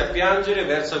lei inizia a piangere,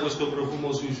 versa questo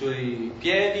profumo sui suoi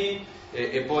piedi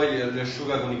e poi li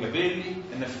asciuga con i capelli.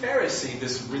 And the Pharisee,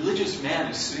 this religious man,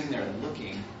 is sitting there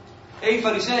looking. E i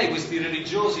farisei, questi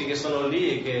religiosi che sono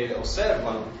lì e che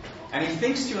osservano, And he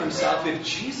thinks to himself, if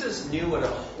Jesus knew what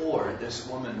a whore this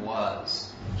woman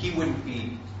was, he wouldn't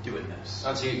be doing this.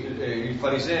 anzi il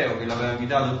fariseo che l'aveva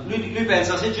invitato, lui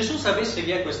pensa, se Gesù sapesse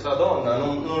chi è questa donna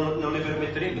non le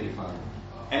permetterebbe di farlo.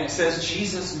 And it says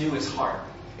Jesus knew his heart.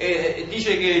 E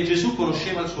dice che Gesù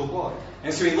conosceva il suo cuore.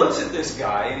 And so he looks at this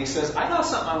guy and he says, I got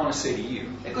something I want to say to you.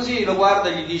 E così lo guarda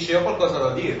e gli dice, ho qualcosa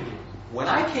da dirti. When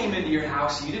I came into your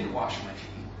house, you didn't wash my feet.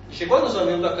 Dice, quando sono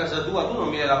venuto a casa tua tu non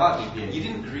mi hai lavato i You piedi,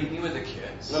 didn't greet me with a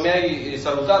kiss. non mi hai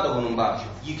salutato con un bacio,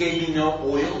 You gave me no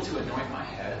oil to anoint my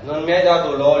head. non mi hai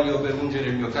dato l'olio per ungere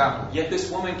il mio capo. Yet this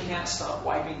woman can't stop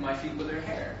wiping my feet with her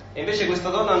hair. E invece questa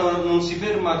donna non si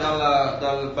ferma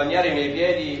dal bagnare i miei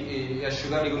piedi e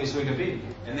asciugarli con i suoi capelli.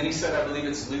 And then he said, I believe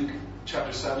it's Luke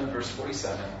chapter 7, verse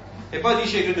 47. E poi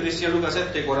dice, credo che sia Luca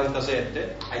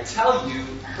 7,47, I tell you,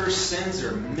 her sins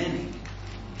are many,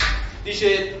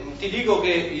 dice, ti dico che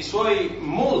i suoi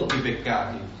molti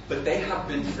peccati but they have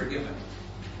been forgiven.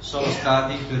 sono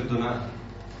stati perdonati.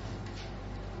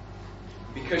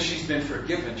 Because she's been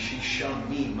forgiven, she's shown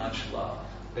me much love.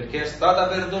 Perché è stata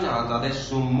perdonata,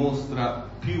 adesso mostra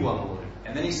più amore.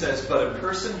 And then he says, but a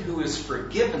person who is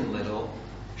forgiven little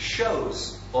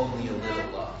shows only a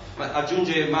little love. Ma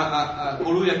aggiunge, ma a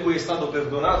colui a cui è stato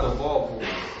perdonato poco,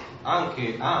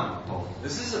 anche ama poco.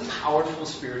 This is a powerful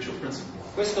spiritual principle.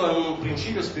 Questo è un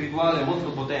principio spirituale molto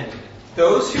potente.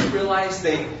 Those who realize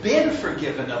they've been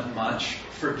forgiven of much,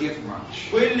 forgive much.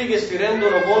 Quelli che si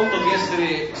rendono conto di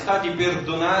essere stati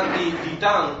perdonati di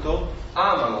tanto,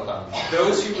 amano tanto.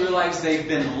 Those who realize they've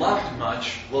been loved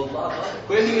much will love others.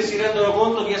 Quelli che si rendono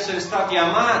conto di essere stati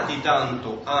amati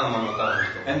tanto, amano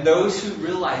tanto. And those who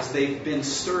realize they've been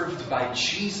served by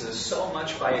Jesus so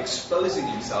much by exposing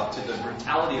himself to the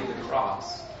brutality of the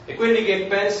cross. E quelli che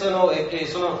pensano e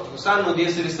sanno di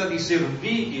essere stati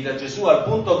serviti da Gesù al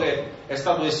punto che è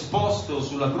stato esposto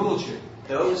sulla croce,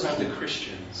 Those are the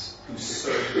Christians who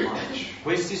serve much.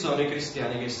 questi sono i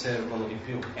cristiani che servono di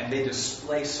più And they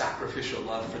display sacrificial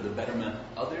love for the betterment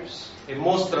of others, e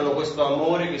mostrano questo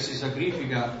amore che si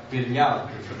sacrifica per gli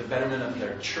altri, for the betterment of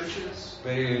their churches,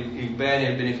 per il bene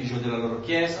e il beneficio della loro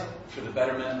chiesa, for the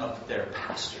betterment of their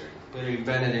pastor, per il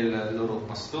bene del loro their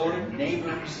pastore,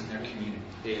 neighbors, and their community.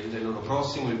 e del loro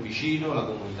prossimo, il vicino, la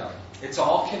comunità. It's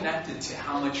all connected to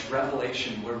how much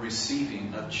revelation we're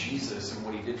receiving of Jesus and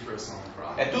what he did for us on the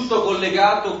cross. È tutto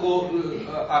collegato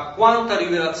a quanta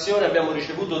rivelazione abbiamo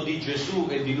ricevuto di Gesù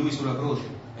e di Lui sulla croce.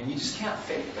 And you just can't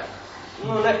fake that.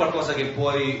 Non è qualcosa che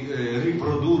puoi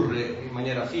riprodurre in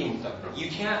maniera finta. You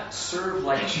can't serve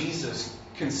like Jesus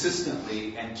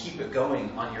consistently and keep it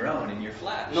going on your own in your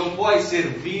flesh. Non puoi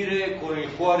servire con il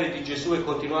cuore di Gesù e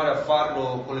continuare a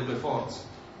farlo con le tue forze.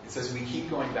 It says we keep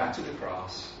going back to the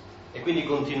cross, E quindi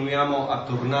continuiamo a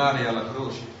tornare alla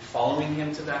croce, following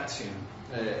him to that tomb,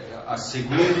 a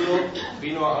seguirlo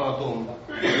fino alla tomba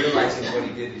realizing what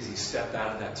he did is he stepped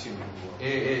out of that tomb and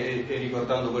e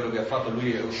ricordando quello che ha fatto.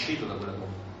 Lui è uscito da quella tomba.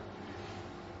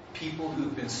 people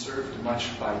who've been served much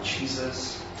by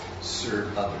Jesus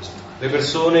serve others much. Le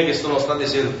persone che sono state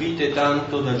servite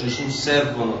tanto da Gesù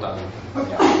servono tanto.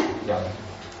 Yeah.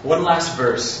 One last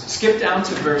verse. Skip down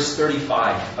to verse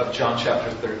 35 of John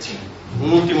chapter 13.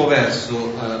 Un ultimo verso,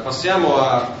 passiamo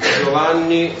a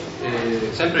Giovanni,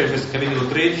 sempre nel capitolo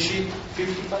 13,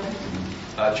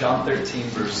 John 13,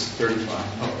 verse 35.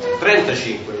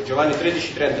 35, Giovanni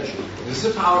 13, 35. This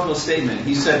is a powerful statement.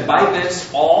 He said, by this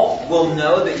all will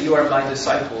know that you are my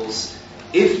disciples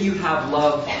if you have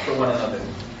love for one another.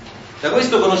 Da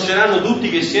questo conosceranno tutti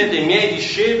che siete i miei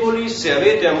discepoli se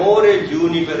avete amore gli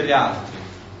uni per gli altri.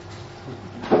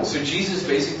 So Jesus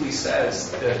basically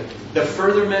says that the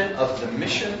furtherment of the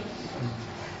mission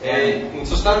E in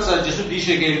sostanza Gesù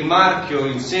dice che il marchio,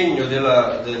 il segno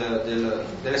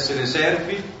dell'essere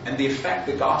servi, and the effect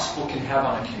the gospel can have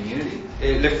on a community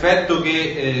l'effetto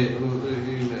che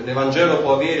l'Evangelo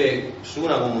può avere su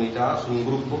una comunità, su un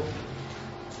gruppo,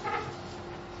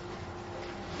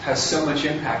 has so much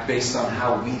impact based on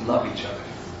how we love each other.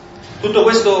 tutto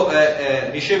questo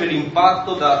riceve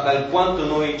l'impatto dal quanto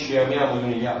noi ci amiamo gli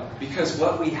uni gli altri. Because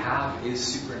what we have is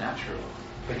supernatural.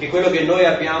 Perché quello che noi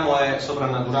abbiamo è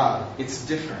soprannaturale, It's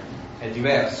different. è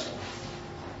diverso.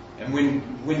 And when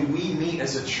we meet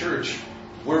as a church,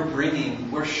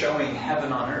 we're showing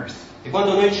heaven on earth. E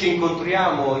quando noi ci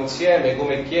incontriamo insieme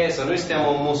come Chiesa, noi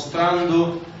stiamo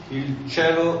mostrando il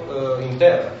cielo in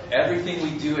terra. Everything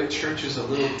we do at church is a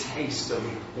little taste of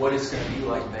what it's going to be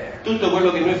like there. Tutto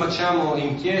quello che noi facciamo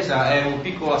in Chiesa è un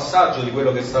piccolo assaggio di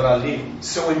quello che sarà lì.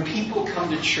 So when people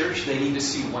come to church, they need to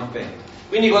see one thing.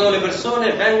 Quindi quando le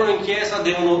persone vengono in Chiesa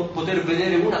devono poter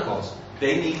vedere una cosa.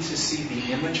 They need to see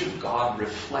the image of God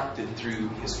reflected through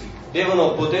His people.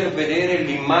 Devono poter vedere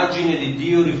l'immagine di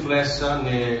Dio riflessa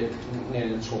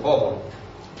nel suo popolo.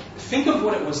 Think of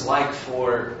what it was like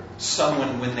for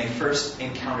someone when they first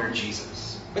encountered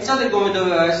Jesus. Pensate come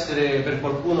doveva essere per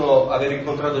qualcuno aver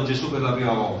incontrato Gesù per la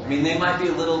prima volta. I mean, they might be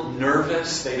a little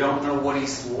nervous. They don't know what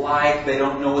He's like. They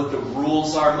don't know what the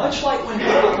rules are. Much like when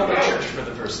people come to church for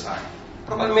the first time.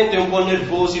 probabilmente un po'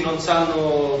 nervosi, non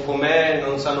sanno com'è,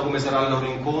 non sanno come sarà il loro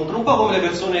incontro, un po' come le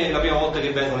persone la prima volta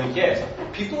che vengono in chiesa.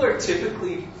 People are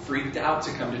typically freaked out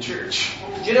to come to church.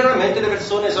 Generalmente le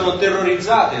persone sono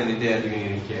terrorizzate all'idea di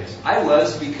venire in chiesa. I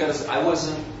was, because I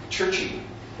wasn't churchy.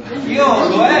 Io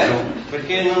lo ero,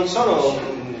 perché non sono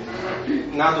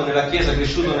nato nella chiesa,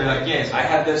 cresciuto nella chiesa. I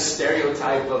had this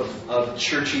stereotype of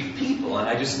churchy people, and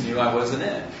I just knew I wasn't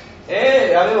it.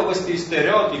 E avevo questi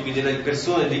stereotipi delle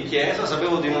persone di chiesa,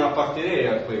 sapevo di non appartenere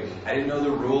a quelli. I didn't know the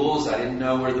rules, I didn't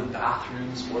know where the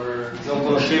bathrooms were. Non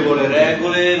conoscevo le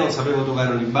regole, non sapevo dove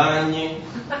erano i bagni.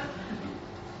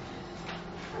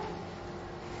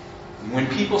 When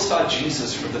people saw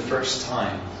Jesus for the first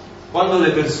time, Quando le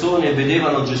persone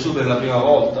vedevano Gesù per la prima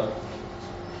volta,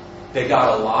 they got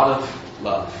a lot of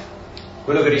love.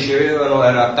 quello che ricevevano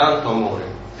era tanto amore,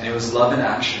 And it was love in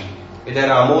action. ed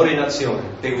era amore in azione,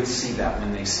 They would see that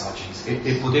when they saw Jesus.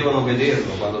 e potevano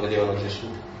vederlo quando vedevano Gesù.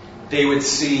 They would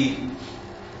see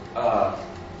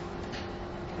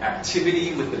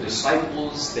activity with the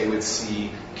disciples. They would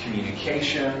see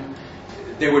communication.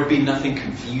 There would be nothing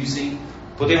confusing.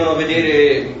 Potevano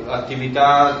vedere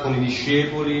attività con i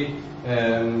discepoli,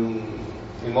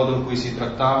 il modo in cui si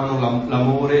trattavano,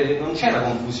 l'amore, non c'era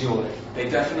confusione. They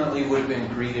definitely would have been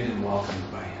greeted and welcomed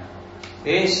by him.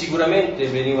 E sicuramente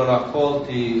venivano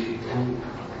accolti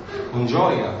con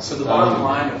gioia. So the bottom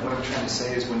line of what I'm trying to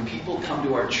say is when people come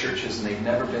to our churches and they've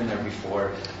never been there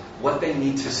before, what they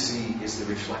need to see is the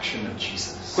reflection of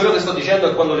Jesus. Quello che sto dicendo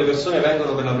è quando le persone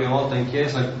vengono per la prima volta in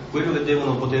chiesa, quello che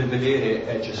devono poter vedere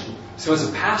è Gesù. So as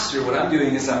a pastor, what I'm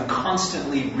doing is I'm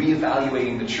constantly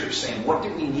reevaluating the church, saying, what do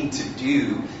we need to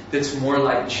do that's more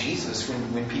like Jesus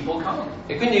when people come?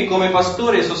 E quindi come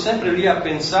pastore sto sempre lì a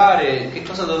pensare che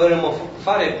cosa dovremmo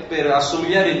fare per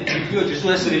assomigliare di più a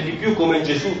Gesù, essere di più come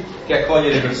Gesù che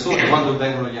accoglie le persone quando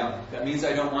vengono gli altri. That means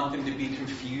I don't want them to be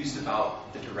confused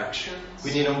about the directions.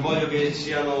 Quindi non voglio che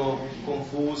siano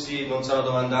confusi, non sanno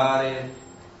dove andare.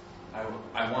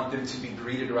 I want them to be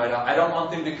greeted right out. I don't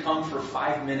want them to come for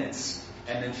 5 minutes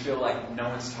and then feel like no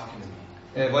one's talking to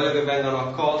me. Voglio che vengano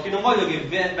accolti, non voglio che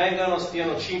vengano,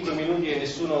 stiano 5 minuti e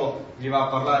nessuno gli va a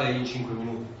parlare in 5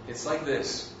 minuti. It's like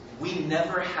this. We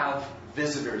never have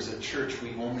visitors at church,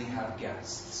 we only have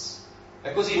guests.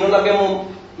 È così, non abbiamo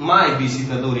mai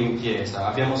visitatori in chiesa,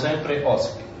 abbiamo sempre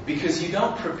ospiti. Because you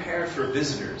don't prepare for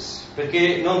visitors.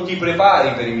 Perché non ti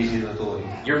prepari per i visitatori,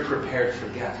 You're prepared for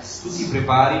tu guests. ti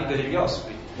prepari per gli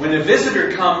ospiti. When a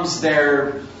visitor comes,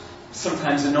 they're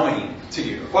sometimes annoying to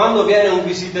you. Quando viene un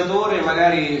visitatore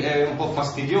magari è un po'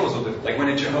 fastidioso per te, Like when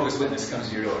a Jehovah's Witness comes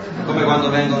to your door. come quando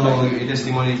vengono i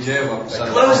testimoni di Geova.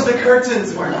 Close the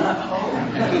curtains, we're not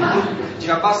home. Ci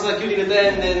basta chiudere le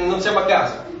tende, non siamo a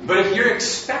casa. But if you're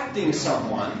expecting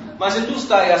someone, Ma se tu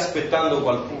stai aspettando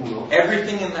qualcuno,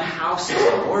 everything in the house is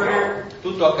in order,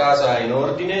 tutto a casa è in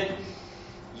ordine,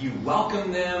 you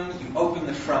welcome them, you open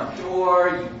the front door,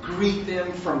 you greet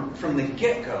them from the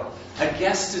get-go. A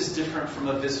guest is different from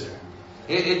a visitor.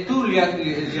 e tu li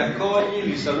accogli,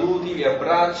 li saluti, li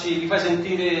abbracci, li fai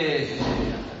sentire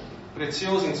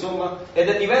preziosi, insomma, ed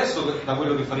è diverso da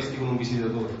quello che faresti con un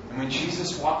visitatore. And when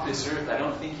Jesus walked this earth, I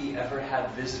don't think he ever had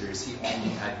visitors, he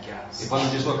only had E guests. quando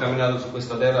Gesù ha camminato su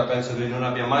questa terra penso che non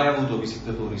abbia mai avuto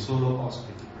visitatori, solo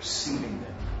ospiti. Receiving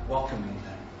them, welcoming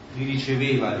them. Li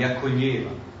riceveva, li accoglieva.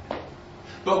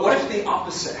 But what if the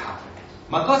opposite happened?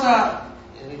 Ma cosa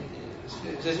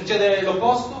se succede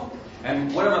l'opposto?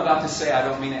 And what I'm about to say, I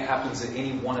don't mean it happens at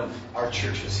any one of our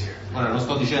churches here. Ora non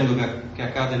sto dicendo che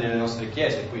accade nelle nostre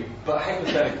chiese qui, But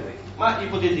hypothetically, ma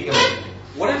ipoteticamente.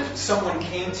 what if someone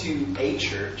came to a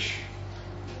church,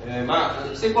 Ma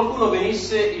se qualcuno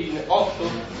venisse in 8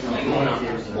 in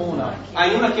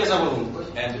una chiesa qualunque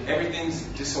and everything's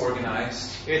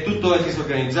disorganized, e tutto è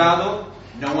disorganizzato,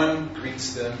 no one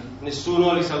greets them,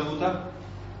 nessuno li saluta,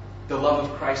 the love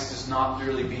of Christ is not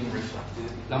really being reflected,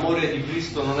 l'amore di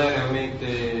Cristo non è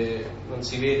realmente, non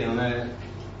si vede, non è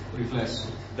riflesso.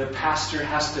 the pastor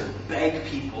has to beg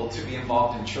people to be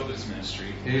involved in children's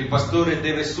ministry, E il pastore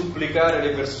deve supplicare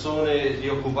le persone di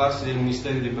occuparsi del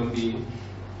ministero dei bambini.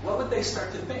 what would they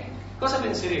start to think? Cosa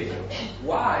penserebbero?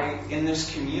 Why, in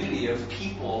this community of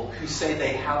people who say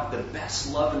they have the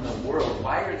best love in the world,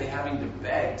 why are they having to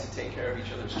beg to take care of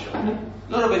each other's children?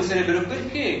 Loro penserebbero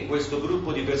perché questo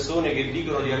gruppo di persone che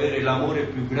dicono di avere l'amore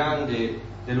più grande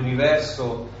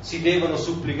dell'universo si devono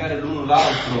supplicare l'uno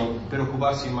l'altro per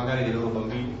occuparsi magari dei loro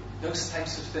bambini. Those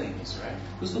types of things, right?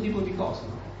 Questo tipo di cose.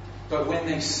 But when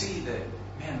they see that,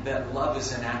 man, that love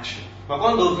is in action, Ma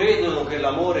quando vedono che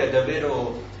l'amore è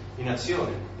davvero in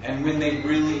azione. And when they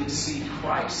really see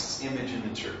Christ's image in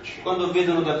the church. Quando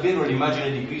vedono davvero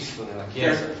l'immagine di Cristo nella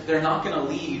Chiesa, They're not going to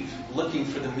leave looking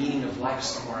for the meaning of life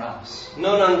somewhere else.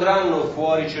 non andranno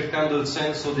fuori cercando il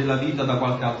senso della vita da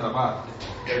qualche altra parte.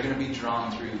 They're going to be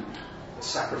drawn through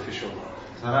sacrificial love.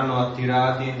 Saranno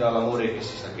attirati dall'amore che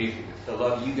si sacrifica, The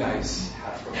love you guys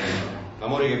have for one another.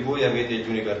 l'amore che voi avete gli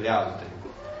uni per gli altri.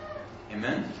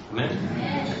 Amen?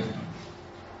 Amen?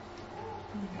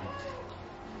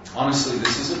 Honestly,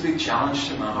 this is a big challenge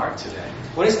to my heart today.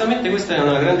 Onestamente questa è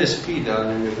una grande sfida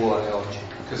nel mio cuore oggi,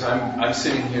 Because I'm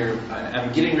sitting here,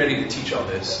 I'm getting ready to teach all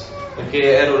this.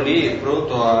 perché ero lì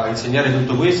pronto a insegnare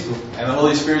tutto questo And the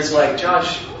Holy Spirit's like,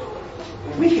 Josh,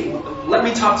 let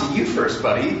me talk to you first,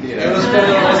 buddy. You e lo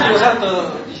know? Spirito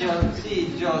Santo diceva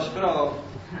sì Josh, però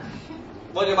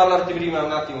voglio parlarti prima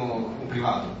un attimo in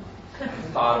privato.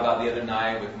 Thought about the other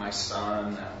night with my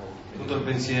son. That whole Tutto il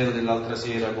pensiero dell'altra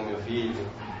sera con mio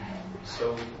figlio.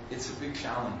 So it's a big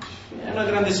challenge. È una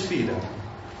grande sfida.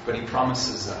 But he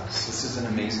promises us, this is an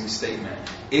amazing statement.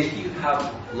 If you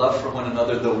have love for one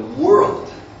another, the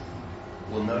world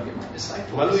will know you're my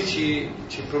disciples. Ma lui ci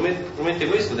promette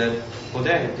questo ed è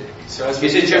potente. So as Che we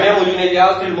se do ci amiamo gli that, uni agli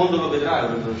altri il mondo lo vedrà e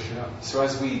lo riconoscerà. so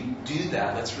as we do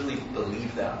that, let's really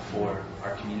believe that for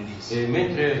our communities. E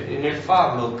mentre nel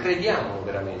farlo crediamo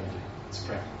veramente. Let's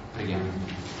pray. Preghiamo.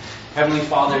 Heavenly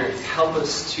Father, help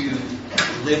us to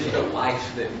live the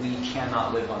life that we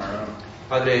cannot live on our own.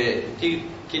 Padre, ti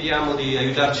chiediamo di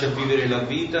aiutarci a vivere la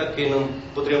vita che non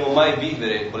potremo mai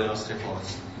vivere con le nostre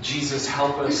forze. Jesus,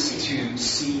 help us to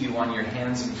see you on your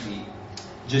hands and feet.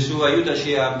 Gesù,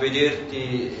 aiutaci a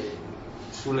vederti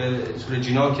sulle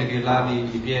ginocchia che lavi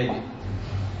i piedi.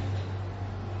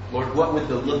 Lord, what would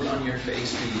the look on your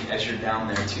face be as you're down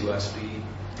there to us be?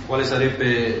 Quale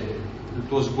sarebbe il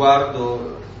tuo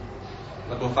sguardo,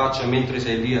 la tua faccia mentre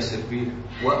sei lì a servire?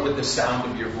 What would the sound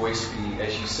of your voice be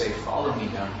as you say, follow me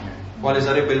down here? Quale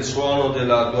sarebbe il suono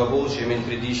della tua voce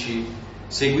mentre dici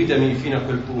seguitemi fino a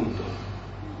quel punto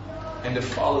And to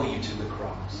follow you to the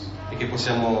cross. e che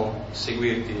possiamo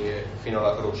seguirti fino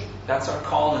alla croce? That's our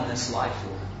call in this life,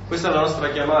 Lord. Questa è la nostra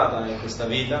chiamata in questa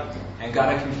vita And God,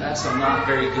 I confess I'm not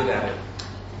very good at it,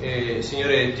 e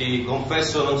Signore ti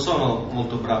confesso non sono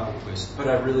molto bravo in questo, but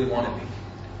I really want to be.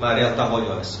 ma in realtà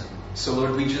voglio essere. So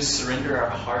Lord, we just surrender our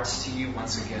hearts to you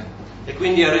once again. E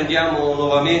quindi arrendiamo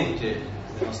nuovamente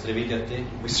le nostre vite a te,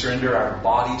 We surrender our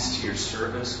bodies to your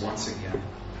service once again.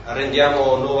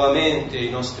 arrendiamo nuovamente i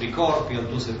nostri corpi al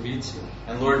tuo servizio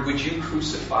And Lord, would you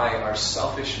crucify our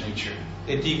selfish nature?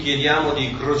 e ti chiediamo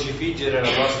di crocifiggere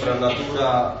la nostra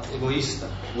natura egoista.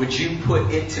 Would you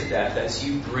put it to death as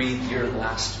you breathe your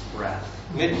last breath?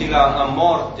 Mettila a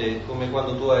morte come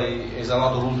quando tu hai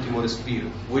esalato l'ultimo respiro.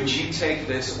 Would you take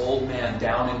this old man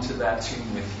down into that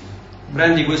tomb with you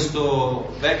Prendi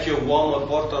questo vecchio uomo e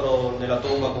portalo nella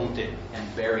tomba con te and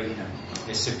bury him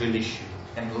e seppelliscilo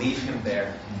and leave him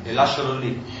there? e lascialo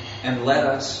lì And let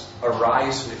us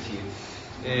arise with you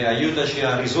e aiutaci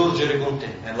a risorgere con te,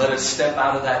 and let us step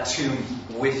out of that tomb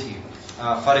with you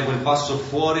a fare quel passo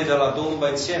fuori dalla tomba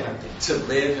insieme a te, to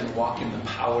live and walk in the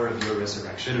power of your per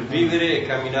resurrection. vivere e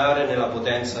camminare nella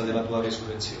potenza della tua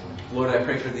risurrezione. Lord, I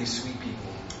pray for these sweet people.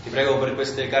 Ti prego per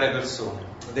queste care persone.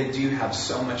 They do have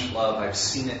so much love. I've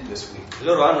seen it this week.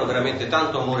 Loro hanno veramente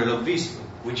tanto amore, l'ho visto.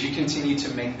 Would you continue to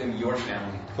make them your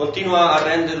family? Continua a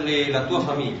renderli la tua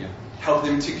famiglia. Help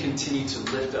them to continue to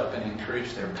lift up and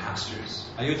encourage their pastors.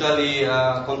 Aiutali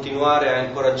a continuare a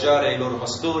incoraggiare i loro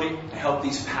pastori. Help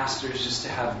these pastors just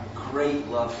to have great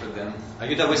love for them.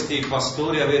 Aiuta questi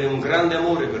pastori a avere un grande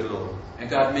amore per loro. And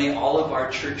God, may all of our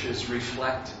churches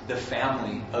reflect the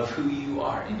family of who you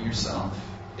are in yourself.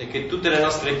 E che tutte le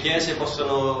nostre chiese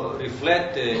possano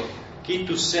riflettere chi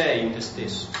tu sei in te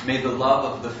stesso. May the love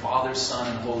of the Father, Son,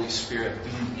 and Holy Spirit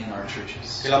be in our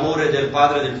churches. Che l'amore del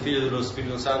Padre, del Figlio e dello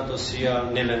Spirito Santo sia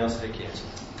nelle nostre chiese.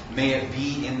 May it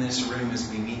be in this room as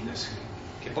we meet this week.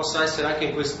 Che possa essere anche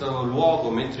in questo luogo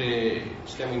mentre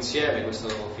stiamo insieme questo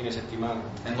fine settimana.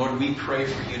 And Lord, we pray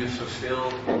for you to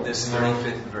fulfill this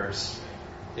 35th verse.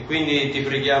 E quindi ti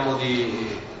preghiamo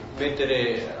di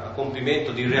mettere a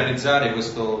compimento, di realizzare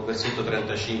questo versetto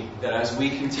 35. That as we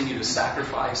continue to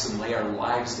sacrifice and lay our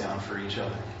lives down for each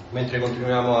other, Mentre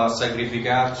continuiamo a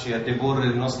sacrificarci, a deporre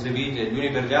le nostre vite gli uni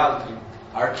per gli altri,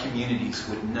 our communities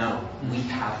would know we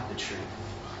have the truth.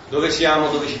 Dove siamo,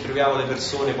 dove ci troviamo, le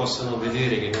persone possano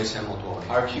vedere che noi siamo tuoi.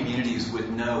 Our communities would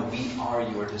know we are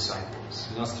your disciples.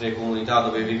 Le nostre comunità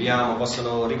dove viviamo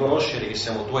possano riconoscere che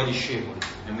siamo tuoi discepoli.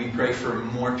 And we pray for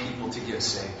more people to get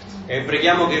saved. E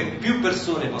preghiamo che più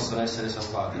persone possano essere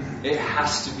salvate. It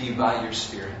has to be by your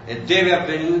Spirit. E deve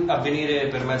avvenire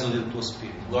per mezzo del tuo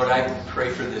Spirito. Lord, I pray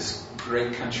for this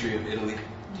great country of Italy.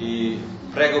 Ti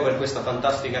prego per questa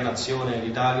fantastica nazione,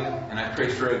 l'Italia. And I pray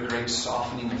for a great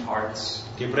softening of hearts.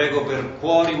 Ti prego per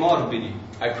cuori morbidi.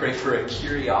 I pray for a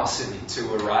curiosity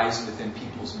to arise within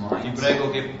people's Ti minds. prego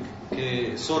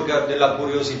che sorga della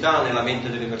curiosità nella mente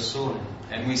delle persone.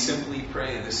 And we simply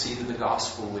pray the seed of the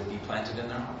gospel would be planted in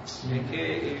their hearts. E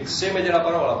che il seme della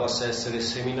parola possa essere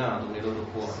seminato nei loro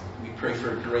cuori. We pray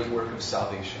for a great work of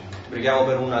salvation. Ti preghiamo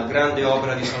per una grande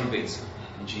opera di salvezza.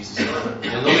 In Jesus' name.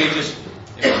 Nel nome di Gesù.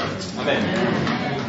 Amen.